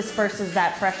totally disperses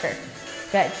that pressure.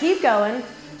 Good, keep going.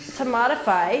 To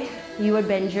modify, you would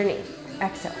bend your knee.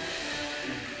 Exhale.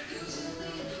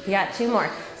 You got 2 more.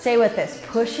 Stay with this.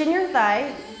 Push in your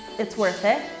thigh. It's worth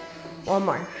it. 1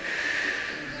 more.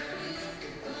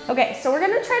 Okay, so we're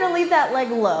gonna try to leave that leg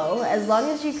low as long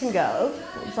as you can go,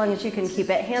 as long as you can keep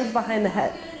it. Hands behind the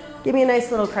head. Give me a nice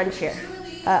little crunch here.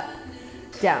 Up,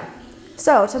 down.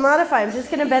 So to modify, I'm just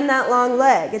gonna bend that long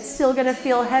leg. It's still gonna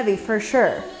feel heavy for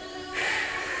sure.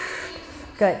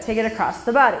 Good, take it across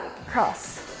the body.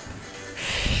 Cross.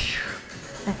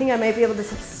 I think I might be able to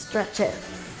stretch it.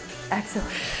 Exhale.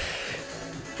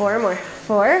 4 more.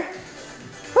 4.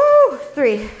 Woo,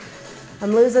 3.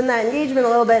 I'm losing that engagement a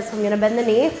little bit, so I'm gonna bend the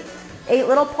knee. 8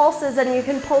 little pulses, and you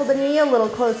can pull the knee a little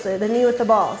closer, the knee with the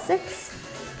ball. 6,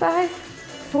 5,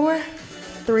 4,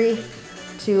 3,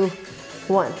 2,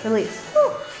 1. Release.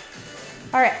 Whew.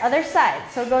 All right, other side.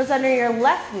 So it goes under your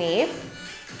left knee.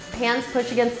 Hands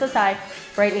push against the thigh.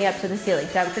 Right knee up to the ceiling.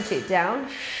 Down for 2. Down.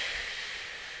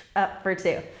 Up for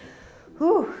 2.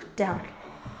 Whew. Down.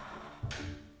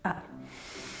 Up.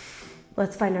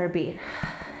 Let's find our beat.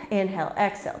 Inhale,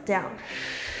 exhale, down,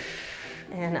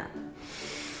 and up.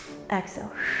 Exhale.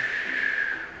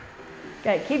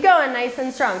 Good, keep going, nice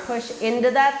and strong. Push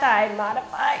into that thigh,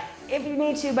 modify if you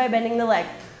need to by bending the leg.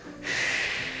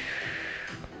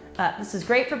 Up. This is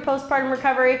great for postpartum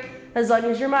recovery as long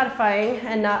as you're modifying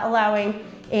and not allowing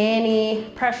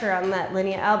any pressure on that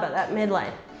linea alba, that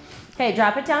midline. Okay,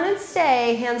 drop it down and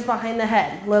stay, hands behind the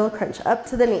head. Little crunch, up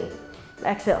to the knee.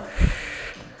 Exhale.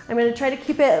 I'm gonna try to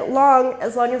keep it long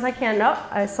as I can. Nope,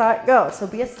 I saw it go, so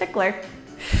be a stickler.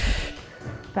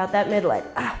 About that midline.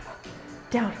 Up,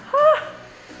 down, ah.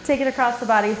 Take it across the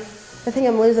body. I think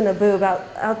I'm losing a boob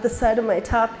out the side of my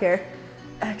top here.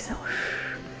 Exhale.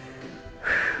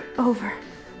 Over,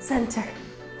 center.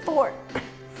 4,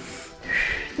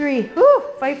 3, woo,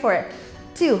 fight for it.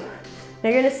 2. Now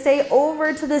you're gonna stay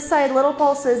over to this side, little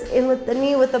pulses in with the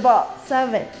knee with the ball.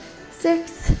 7,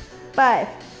 6, 5,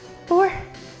 4,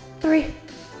 3,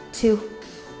 2,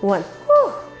 1.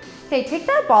 Whew. Okay, take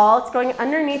that ball. It's going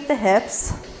underneath the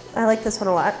hips. I like this one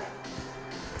a lot.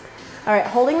 All right,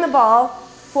 holding the ball,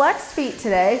 flex feet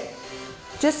today.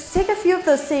 Just take a few of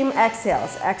those same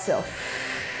exhales. Exhale.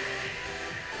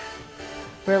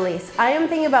 Release. I am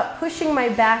thinking about pushing my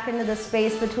back into the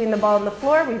space between the ball and the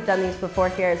floor. We've done these before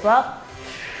here as well.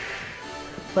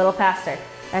 A little faster.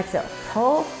 Exhale.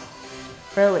 Pull,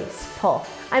 release, pull.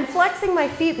 I'm flexing my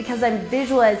feet because I'm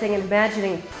visualizing and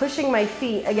imagining pushing my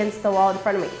feet against the wall in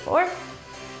front of me. 4.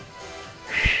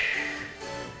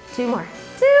 2 more.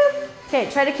 2. Okay,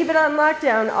 try to keep it on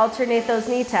lockdown. Alternate those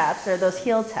knee taps or those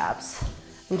heel taps.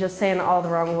 I'm just saying all the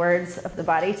wrong words of the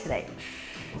body today.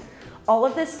 All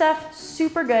of this stuff,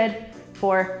 super good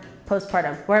for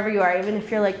postpartum, wherever you are, even if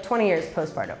you're like 20 years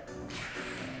postpartum.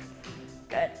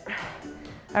 Good.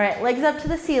 All right, legs up to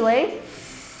the ceiling.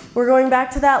 We're going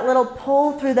back to that little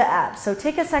pull through the abs. So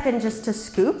take a second just to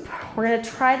scoop. We're gonna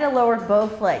try to lower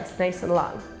both legs nice and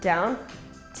long. Down,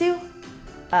 2,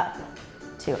 up,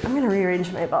 2. I'm gonna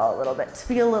rearrange my ball a little bit to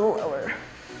be a little lower.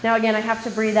 Now again, I have to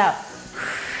breathe out.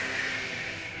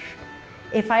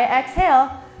 If I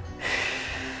exhale,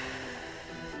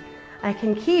 I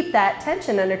can keep that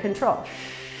tension under control.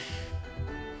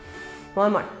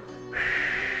 1 more.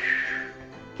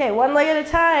 Okay, 1 leg at a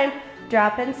time.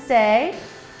 Drop and stay.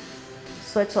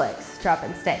 Switch legs, drop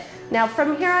and stay. Now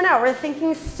from here on out, we're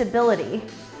thinking stability.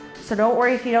 So don't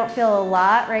worry if you don't feel a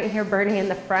lot right here burning in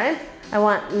the front. I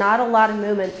want not a lot of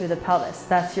movement through the pelvis.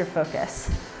 That's your focus.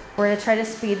 We're gonna try to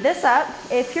speed this up.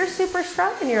 If you're super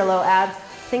strong in your low abs,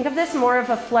 think of this more of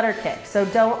a flutter kick. So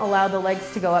don't allow the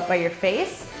legs to go up by your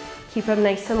face. Keep them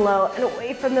nice and low and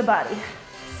away from the body.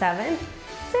 7,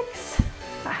 6,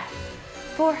 5,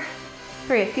 4,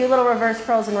 3. A few little reverse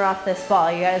curls and we're off this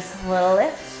ball. You guys, a little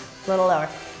lift, a little lower.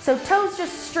 So toes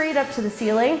just straight up to the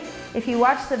ceiling. If you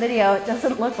watch the video, it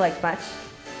doesn't look like much.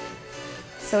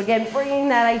 So again, bringing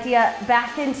that idea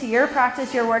back into your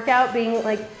practice, your workout, being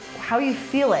like how you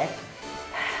feel it.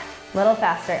 A little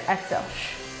faster, exhale.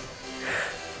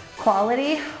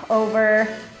 Quality over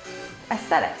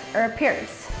aesthetic or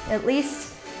appearance, at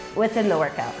least within the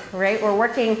workout, right? We're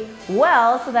working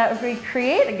well so that we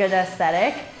create a good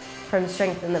aesthetic from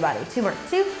strength in the body. 2 more,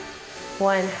 2,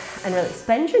 1, and release.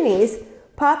 Bend your knees,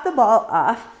 pop the ball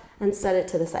off, and set it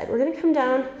to the side. We're gonna come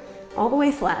down all the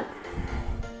way flat,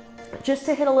 just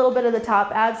to hit a little bit of the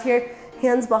top abs here,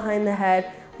 hands behind the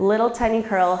head, little tiny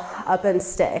curl, up and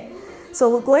stay.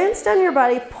 So glance down your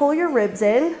body, pull your ribs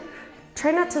in,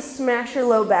 try not to smash your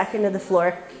low back into the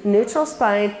floor, neutral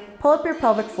spine, pull up your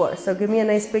pelvic floor. So give me a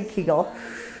nice big Kegel,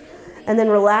 and then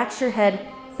relax your head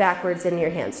backwards into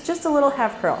your hands. Just a little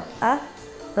half curl, up,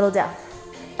 little down,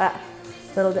 up,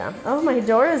 little down. Oh, my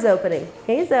door is opening.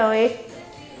 Hey, Zoe.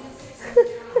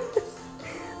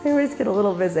 I always get a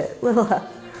little visit, little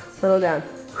up, little down.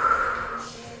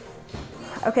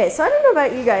 Okay, so I don't know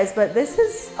about you guys, but this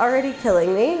is already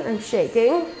killing me. I'm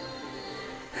shaking.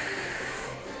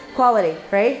 Quality,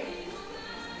 right?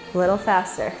 A little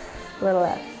faster, a little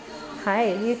up.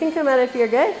 Hi, you can come out if you're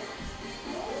good.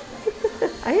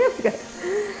 I am good.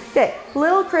 Okay,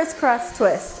 little crisscross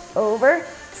twist. Over,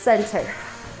 center,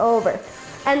 over.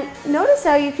 And notice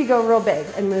how you could go real big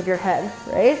and move your head,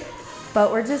 right?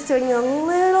 But we're just doing a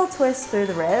little twist through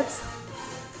the ribs.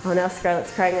 Oh, now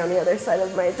Scarlett's crying on the other side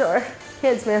of my door.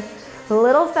 Kids, man. A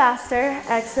little faster.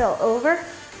 Exhale, over,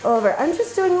 over. I'm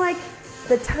just doing like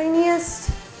the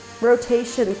tiniest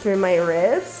rotation through my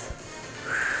ribs.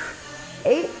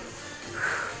 8,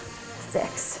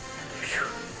 6.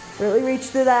 Really reach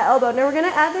through that elbow. Now we're gonna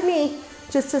add the knee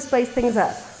just to spice things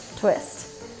up. Twist.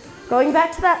 Going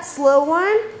back to that slow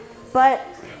one, but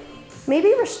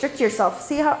maybe restrict yourself.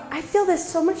 See how I feel this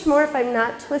so much more if I'm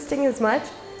not twisting as much.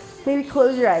 Maybe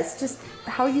close your eyes, just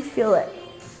how you feel it.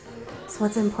 That's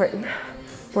what's important.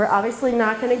 We're obviously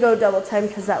not gonna go double time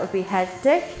because that would be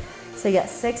hectic. So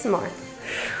yes, 6 more.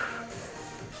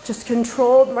 Just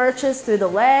controlled marches through the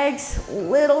legs,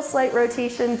 little slight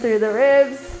rotation through the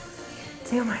ribs.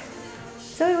 2 more.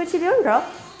 Zoe, what you doing, girl?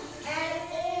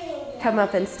 Come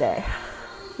up and stay.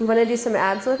 You wanna do some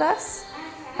abs with us?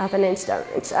 Up an inch down,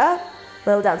 inch up,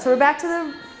 little down. So we're back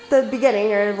to the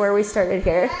beginning, or where we started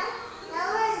here.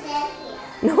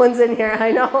 No one's in here,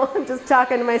 I know. I'm just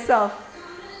talking to myself.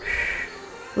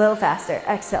 A little faster.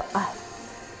 Exhale, up,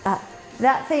 up.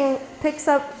 That thing picks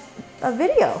up a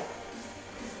video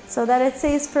so that it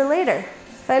saves for later.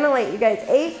 Final 8, you guys.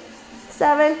 8,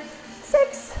 7,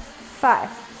 6, 5,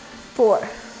 4,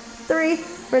 3.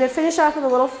 We're gonna finish off with a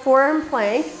little forearm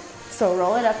plank. So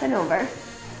roll it up and over.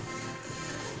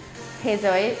 Hey,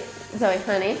 Zoe. Zoe,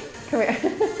 honey, come here.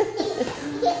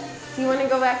 Do you want to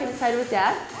go back inside with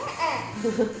Dad?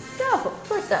 No, of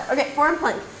course not. Okay, forearm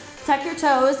plank. Tuck your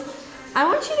toes. I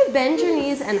want you to bend your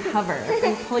knees and hover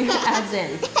and pull your abs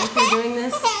in. If you're doing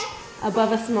this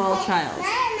above a small child.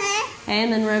 Okay,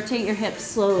 and then rotate your hips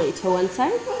slowly to one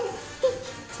side,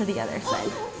 to the other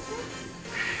side.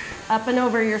 Up and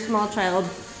over your small child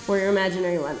or your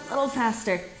imaginary one. A little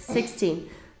faster. 16,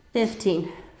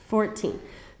 15, 14,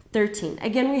 13.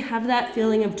 Again, we have that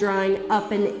feeling of drawing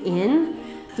up and in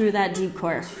through that deep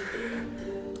core.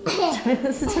 4, 3,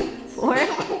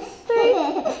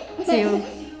 2,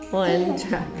 1.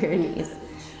 Drop your knees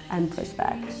and push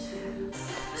back.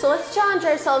 So let's challenge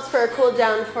ourselves for a cool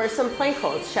down for some plank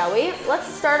holds, shall we? Let's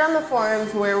start on the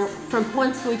forearms from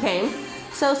whence we came.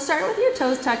 So start with your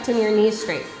toes tucked and your knees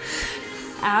straight.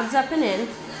 Abs up and in.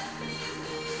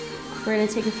 We're gonna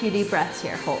take a few deep breaths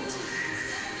here, hold.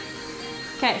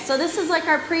 Okay, so this is like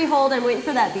our pre-hold. I'm waiting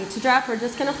for that beat to drop. We're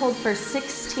just gonna hold for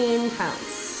 16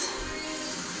 counts.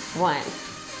 1,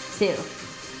 2,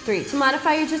 3. To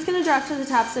modify, you're just gonna drop to the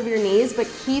tops of your knees, but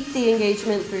keep the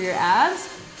engagement through your abs.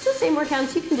 Just 8 more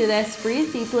counts, you can do this.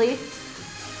 Breathe deeply.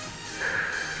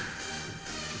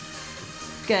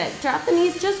 Good, drop the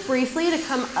knees just briefly to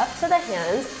come up to the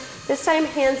hands. This time,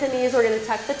 hands and knees, we're gonna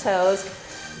tuck the toes,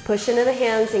 push into the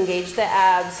hands, engage the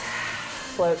abs,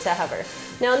 float to hover.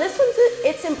 Now in this one,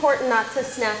 it's important not to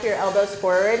snap your elbows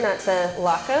forward, not to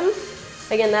lock them.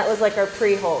 Again, that was like our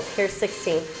pre-hold. Here's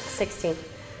 16, 16,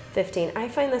 15. I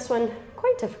find this one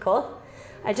quite difficult.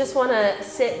 I just wanna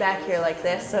sit back here like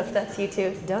this, so if that's you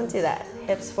too, don't do that.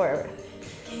 Hips forward.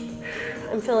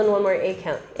 I'm feeling one more 8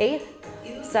 count. 8,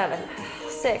 7,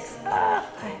 6, 5,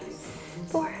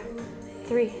 4,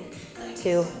 3,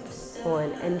 2,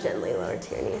 1, and gently lower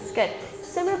to your knees. Good.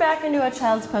 Simmer back into a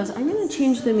child's pose. I'm gonna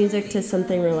change the music to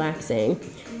something relaxing.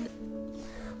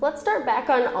 Let's start back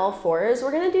on all fours.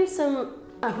 We're gonna do some,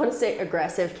 I wanna say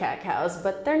aggressive cat-cows,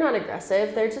 but they're not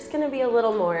aggressive. They're just gonna be a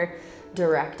little more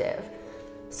directive.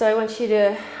 So I want you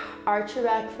to arch your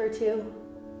back for 2,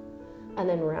 and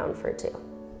then round for 2.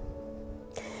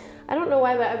 I don't know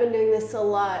why, but I've been doing this a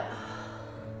lot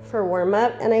for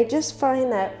warm-up, and I just find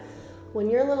that when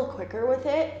you're a little quicker with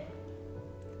it,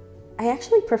 I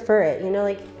actually prefer it. You know,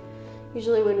 like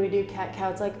usually when we do cat-cow,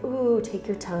 it's like, ooh, take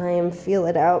your time, feel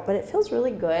it out, but it feels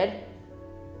really good,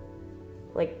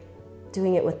 like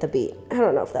doing it with the beat. I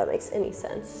don't know if that makes any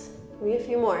sense. Maybe a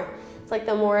few more. It's like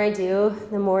the more I do,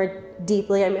 the more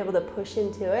deeply I'm able to push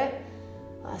into it.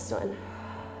 Last one.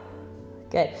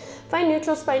 Good. Find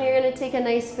neutral spine. You're gonna take a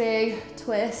nice big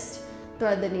twist,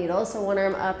 thread the needle, so one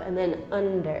arm up and then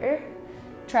under.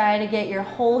 Try to get your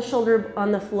whole shoulder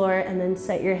on the floor and then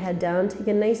set your head down. Take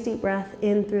a nice deep breath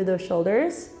in through those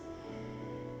shoulders.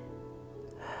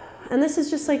 And this is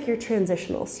just like your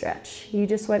transitional stretch. You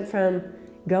just went from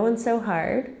going so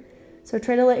hard. So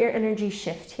try to let your energy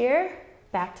shift here,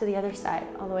 back to the other side,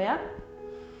 all the way up.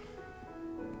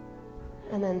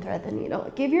 And then thread the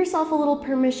needle. Give yourself a little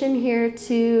permission here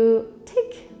to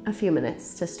take a few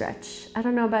minutes to stretch. I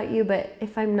don't know about you, but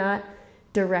if I'm not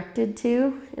directed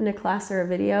to in a class or a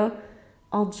video,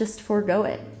 I'll just forego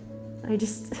it. I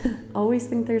just always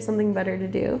think there's something better to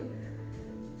do,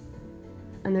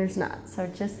 and there's not. So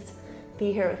just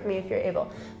be here with me if you're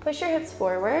able. Push your hips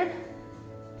forward,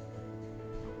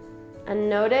 and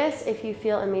notice if you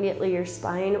feel immediately your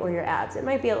spine or your abs. It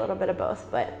might be a little bit of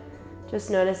both, but just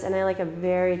notice. And I like a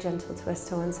very gentle twist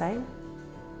to one side.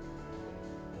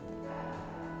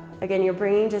 Again, you're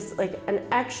bringing just like an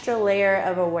extra layer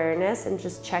of awareness and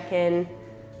just check-in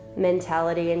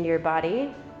mentality into your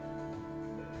body.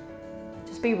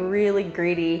 Just be really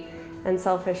greedy and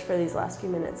selfish for these last few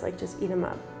minutes, like just eat them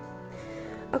up.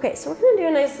 Okay, so we're gonna do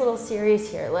a nice little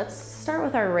series here. Let's start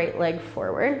with our right leg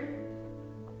forward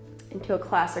into a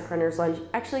classic runner's lunge.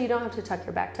 Actually, you don't have to tuck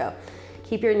your back toe.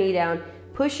 Keep your knee down,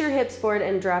 push your hips forward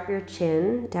and drop your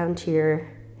chin down to your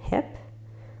hip.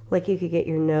 Like you could get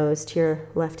your nose to your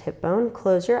left hip bone.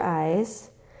 Close your eyes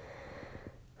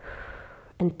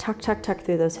and tuck, tuck, tuck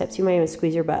through those hips. You might even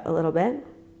squeeze your butt a little bit.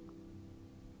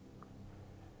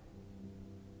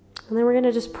 And then we're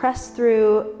gonna just press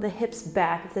through the hips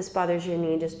back. If this bothers your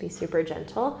knee, just be super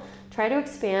gentle. Try to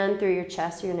expand through your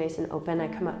chest so you're nice and open. I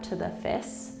come up to the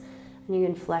fists and you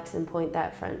can flex and point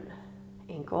that front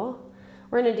ankle.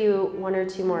 We're gonna do 1 or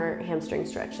 2 more hamstring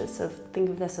stretches. So think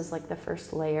of this as like the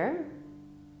first layer.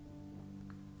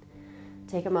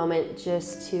 Take a moment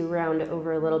just to round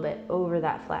over a little bit over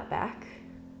that flat back.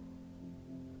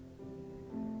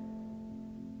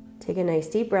 Take a nice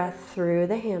deep breath through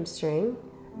the hamstring.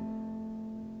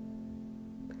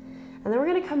 And then we're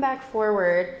gonna come back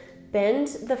forward bend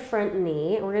the front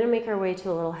knee. We're gonna make our way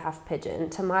to a little half pigeon.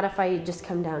 To modify, you just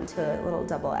come down to a little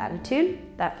double attitude.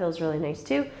 That feels really nice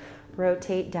too.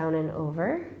 Rotate down and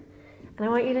over. And I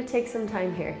want you to take some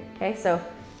time here, okay? So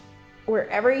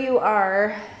wherever you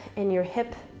are in your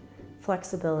hip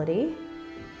flexibility,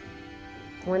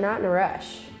 we're not in a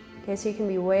rush, okay? So you can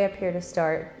be way up here to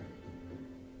start.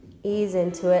 Ease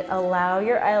into it. Allow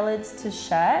your eyelids to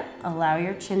shut. Allow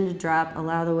your chin to drop.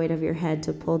 Allow the weight of your head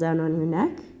to pull down on your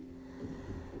neck.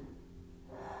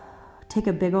 Take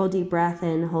a big old deep breath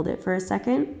in. Hold it for a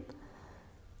second.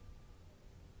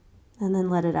 And then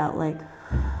let it out like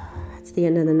it's the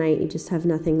end of the night. You just have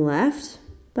nothing left,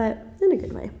 but in a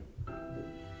good way.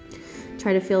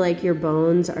 Try to feel like your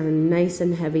bones are nice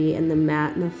and heavy and the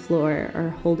mat and the floor are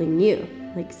holding you.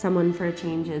 Like someone for a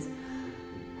change is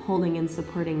holding and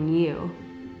supporting you.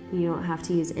 You don't have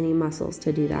to use any muscles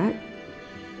to do that.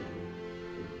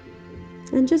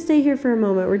 And just stay here for a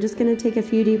moment. We're just going to take a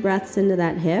few deep breaths into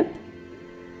that hip.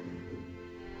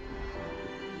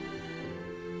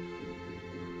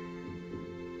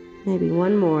 Maybe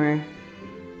one more.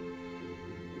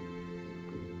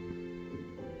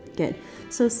 Good.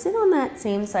 So sit on that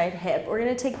same side hip. We're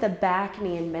going to take the back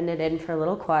knee and bend it in for a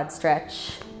little quad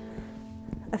stretch.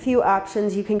 A few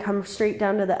options. You can come straight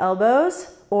down to the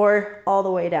elbows or all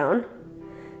the way down.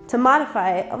 To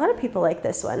modify, a lot of people like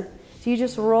this one. So you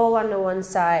just roll onto one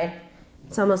side.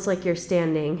 It's almost like you're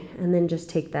standing, and then just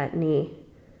take that knee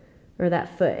or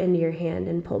that foot into your hand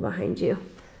and pull behind you.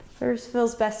 First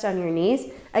feels best on your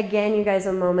knees. Again, you guys,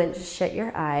 a moment, just shut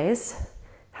your eyes.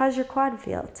 How's your quad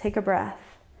feel? Take a breath.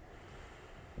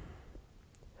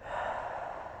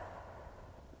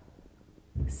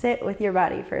 Sit with your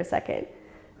body for a second.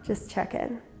 Just check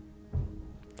in.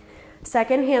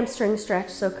 Second hamstring stretch,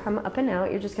 so come up and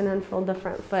out. You're just gonna unfold the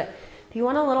front foot. If you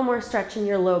want a little more stretch in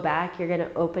your low back, you're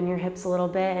gonna open your hips a little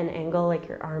bit and angle like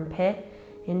your armpit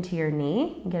into your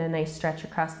knee. Get a nice stretch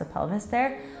across the pelvis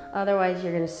there. Otherwise,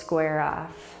 you're gonna square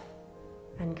off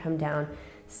and come down.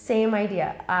 Same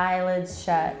idea, eyelids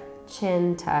shut,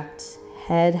 chin tucked,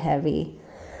 head heavy.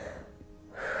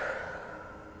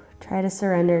 Try to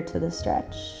surrender to the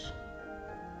stretch.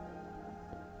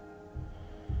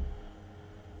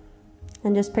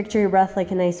 And just picture your breath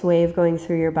like a nice wave going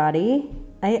through your body.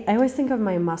 I always think of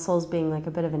my muscles being like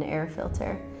a bit of an air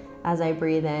filter. As I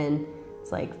breathe in,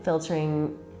 it's like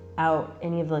filtering out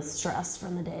any of the stress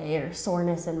from the day or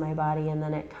soreness in my body, and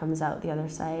then it comes out the other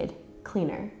side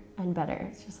cleaner and better.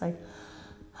 It's just like,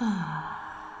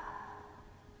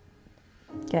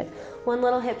 Good. One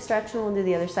little hip stretch and we'll do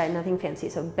the other side, nothing fancy.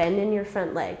 So bend in your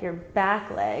front leg. Your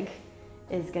back leg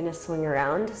is gonna swing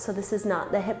around. So this is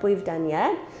not the hip we've done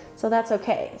yet. So that's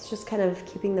okay. It's just kind of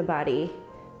keeping the body,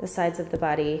 the sides of the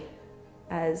body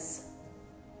as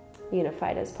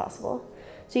unified as possible.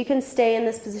 So you can stay in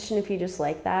this position if you just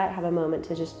like that. Have a moment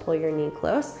to just pull your knee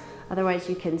close. Otherwise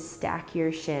you can stack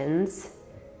your shins.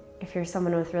 If you're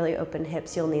someone with really open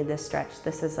hips, you'll need this stretch.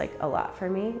 This is like a lot for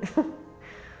me.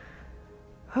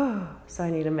 So I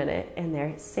need a minute in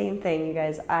there. Same thing, you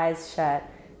guys, eyes shut,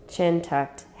 chin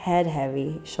tucked, head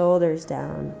heavy, shoulders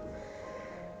down.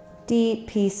 Deep,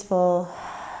 peaceful,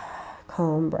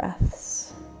 calm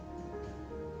breaths.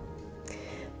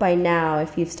 By now,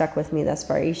 if you've stuck with me thus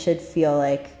far, you should feel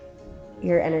like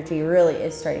your energy really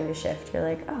is starting to shift. You're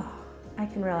like, oh, I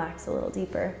can relax a little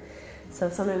deeper. So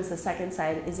sometimes the second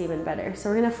side is even better. So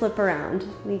we're gonna flip around.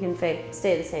 You can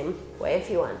stay the same way if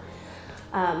you want.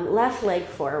 Left leg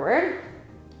forward.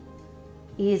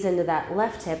 Ease into that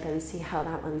left hip and see how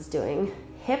that one's doing.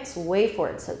 Hips way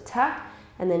forward, so tuck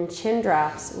and then chin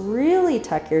drops. Really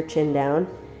tuck your chin down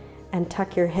and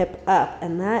tuck your hip up.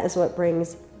 And that is what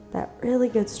brings that really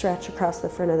good stretch across the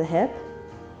front of the hip.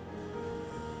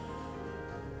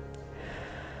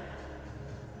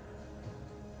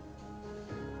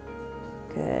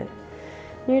 Good.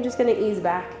 And you're just gonna ease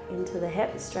back into the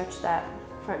hip, stretch that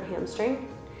front hamstring.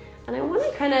 And I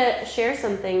wanna kinda share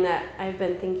something that I've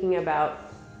been thinking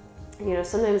about. You know,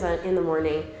 sometimes in the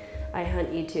morning, I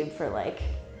hunt YouTube for like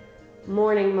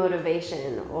morning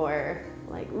motivation or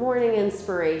like morning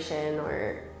inspiration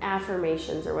or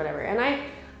affirmations or whatever. And I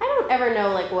don't ever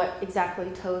know like what exactly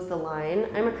toes the line.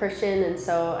 I'm a Christian, and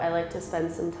so I like to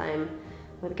spend some time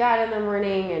with God in the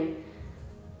morning. And,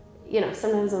 you know,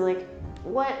 sometimes I'm like,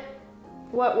 what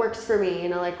works for me? You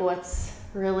know, like what's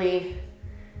really,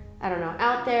 I don't know,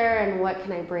 out there, and what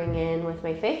can I bring in with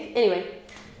my faith? Anyway,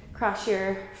 cross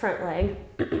your front leg.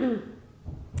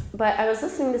 But I was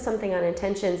listening to something on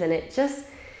intentions, and it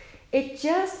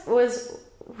just was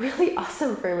really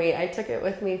awesome for me. I took it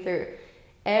with me through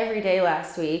every day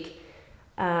last week.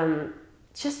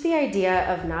 just the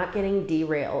idea of not getting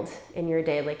derailed in your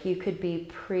day. Like you could be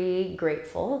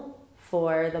grateful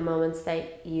for the moments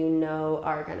that you know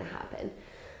are going to happen.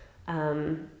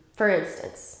 For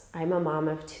instance, I'm a mom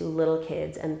of 2 little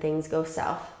kids and things go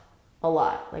south a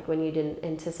lot, like when you didn't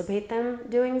anticipate them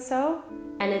doing so.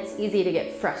 And it's easy to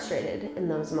get frustrated in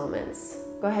those moments.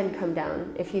 Go ahead and come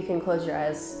down. If you can close your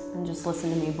eyes and just listen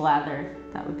to me blather,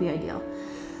 that would be ideal.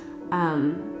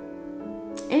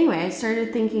 Anyway, I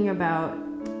started thinking about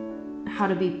how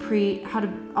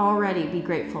to already be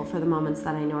grateful for the moments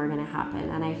that I know are going to happen.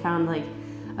 And I found like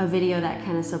a video that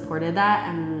kind of supported that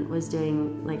and was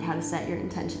doing like how to set your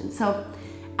intention. So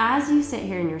as you sit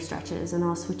here in your stretches, and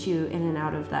I'll switch you in and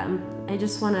out of them, I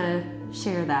just want to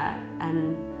share that,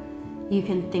 and you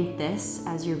can think this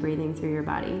as you're breathing through your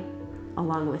body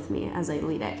along with me as I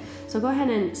lead it. So go ahead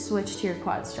and switch to your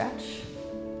quad stretch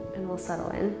and we'll settle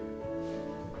in.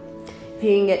 If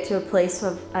you can get to a place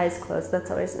with eyes closed,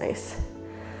 that's always nice.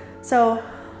 So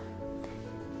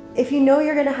if you know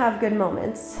you're going to have good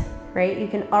moments, right, you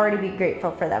can already be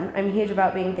grateful for them. I'm huge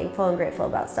about being thankful and grateful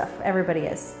about stuff. Everybody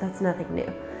is. That's nothing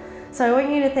new. So I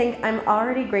want you to think, I'm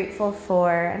already grateful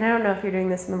for, and I don't know if you're doing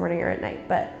this in the morning or at night,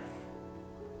 but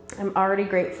I'm already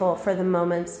grateful for the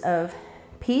moments of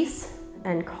peace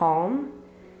and calm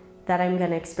that I'm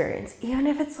going to experience. Even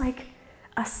if it's like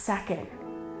a second,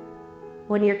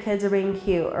 when your kids are being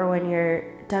cute, or when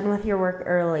you're done with your work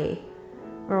early,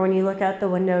 or when you look out the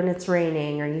window and it's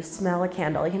raining, or you smell a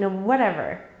candle, you know,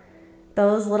 whatever.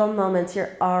 Those little moments,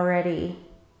 you're already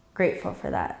grateful for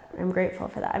that. I'm grateful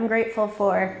for that. I'm grateful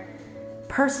for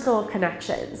personal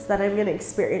connections that I'm going to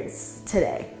experience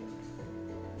today.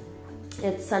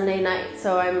 It's Sunday night,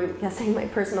 so I'm guessing my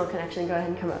personal connection, go ahead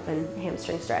and come up and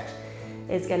hamstring stretch,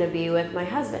 is going to be with my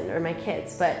husband or my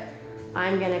kids, but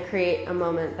I'm going to create a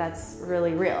moment that's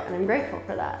really real, and I'm grateful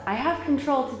for that. I have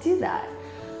control to do that.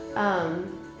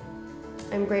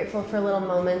 I'm grateful for little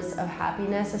moments of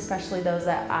happiness, especially those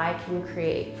that I can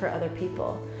create for other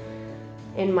people.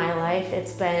 In my life,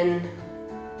 it's been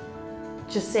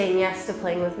just saying yes to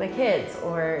playing with my kids,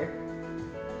 or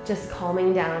just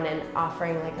calming down and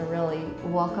offering like a really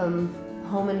welcome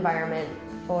home environment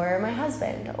for my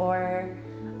husband or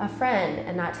a friend,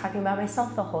 and not talking about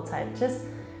myself the whole time. Just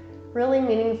really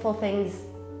meaningful things.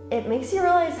 It makes you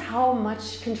realize how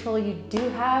much control you do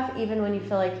have, even when you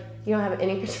feel like you don't have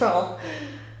any control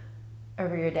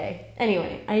over your day.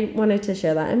 Anyway, I wanted to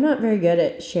share that. I'm not very good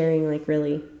at sharing like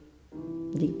really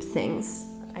deep things.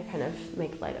 I kind of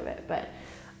make light of it, but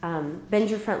bend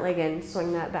your front leg in,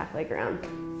 swing that back leg around.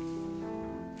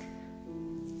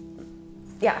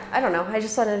 Yeah, I don't know. I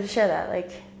just wanted to share that.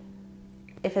 Like,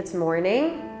 if it's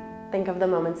morning, think of the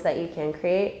moments that you can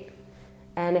create.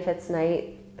 And if it's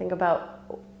night, think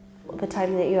about the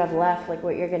time that you have left, like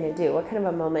what you're going to do. What kind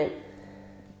of a moment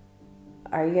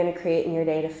are you going to create in your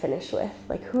day to finish with?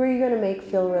 Like, who are you going to make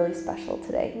feel really special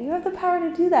today? You have the power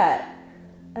to do that.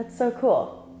 That's so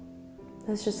cool.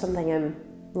 That's just something I'm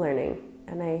learning,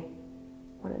 and I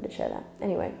wanted to share that.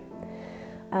 Anyway,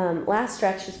 last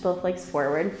stretch is both legs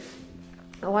forward.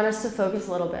 I want us to focus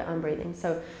a little bit on breathing.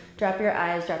 So drop your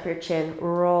eyes, drop your chin,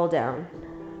 roll down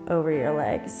over your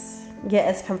legs. Get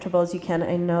as comfortable as you can.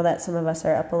 I know that some of us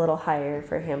are up a little higher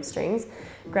for hamstrings.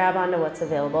 Grab onto what's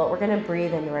available. We're going to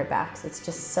breathe into our backs. It's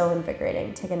just so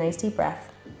invigorating. Take a nice deep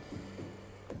breath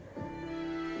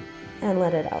and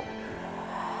let it out.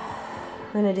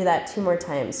 We're going to do that 2 more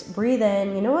times. Breathe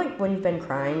in. You know, like when you've been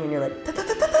crying and you're like,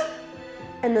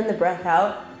 and then the breath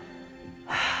out.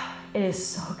 It is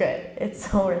so good. It's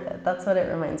so worth it. That's what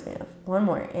it reminds me of. 1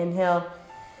 more. Inhale.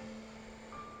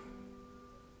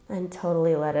 And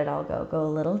totally let it all go. Go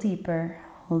a little deeper.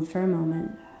 Hold for a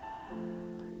moment.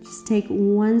 Just take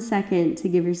 1 second to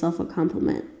give yourself a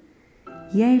compliment.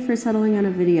 Yay for settling on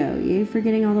a video. Yay for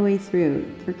getting all the way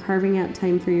through. For carving out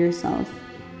time for yourself.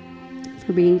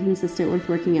 For being consistent with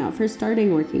working out. For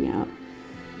starting working out.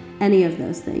 Any of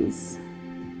those things.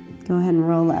 Go ahead and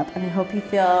roll up. And I hope you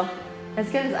feel as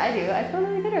good as I do. I feel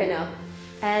really good right now.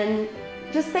 And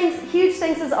just thanks, huge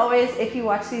thanks as always if you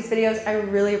watch these videos. I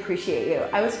really appreciate you.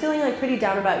 I was feeling like pretty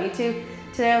down about YouTube.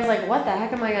 Today I was like, what the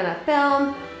heck am I gonna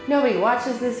film? Nobody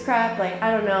watches this crap, like,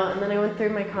 I don't know. And then I went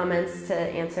through my comments to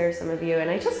answer some of you, and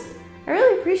I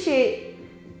really appreciate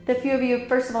the few of you,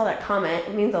 first of all, that comment.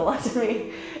 It means a lot to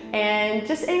me. And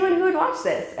just anyone who would watch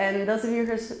this. And those of you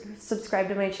who are subscribed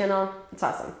to my channel, it's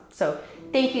awesome. So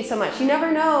thank you so much. You never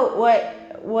know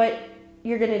what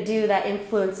you're gonna do that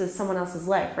influences someone else's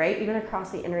life, right? Even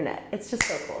across the internet. It's just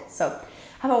so cool. So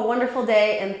have a wonderful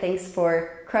day, and thanks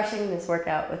for crushing this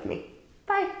workout with me.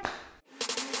 Bye.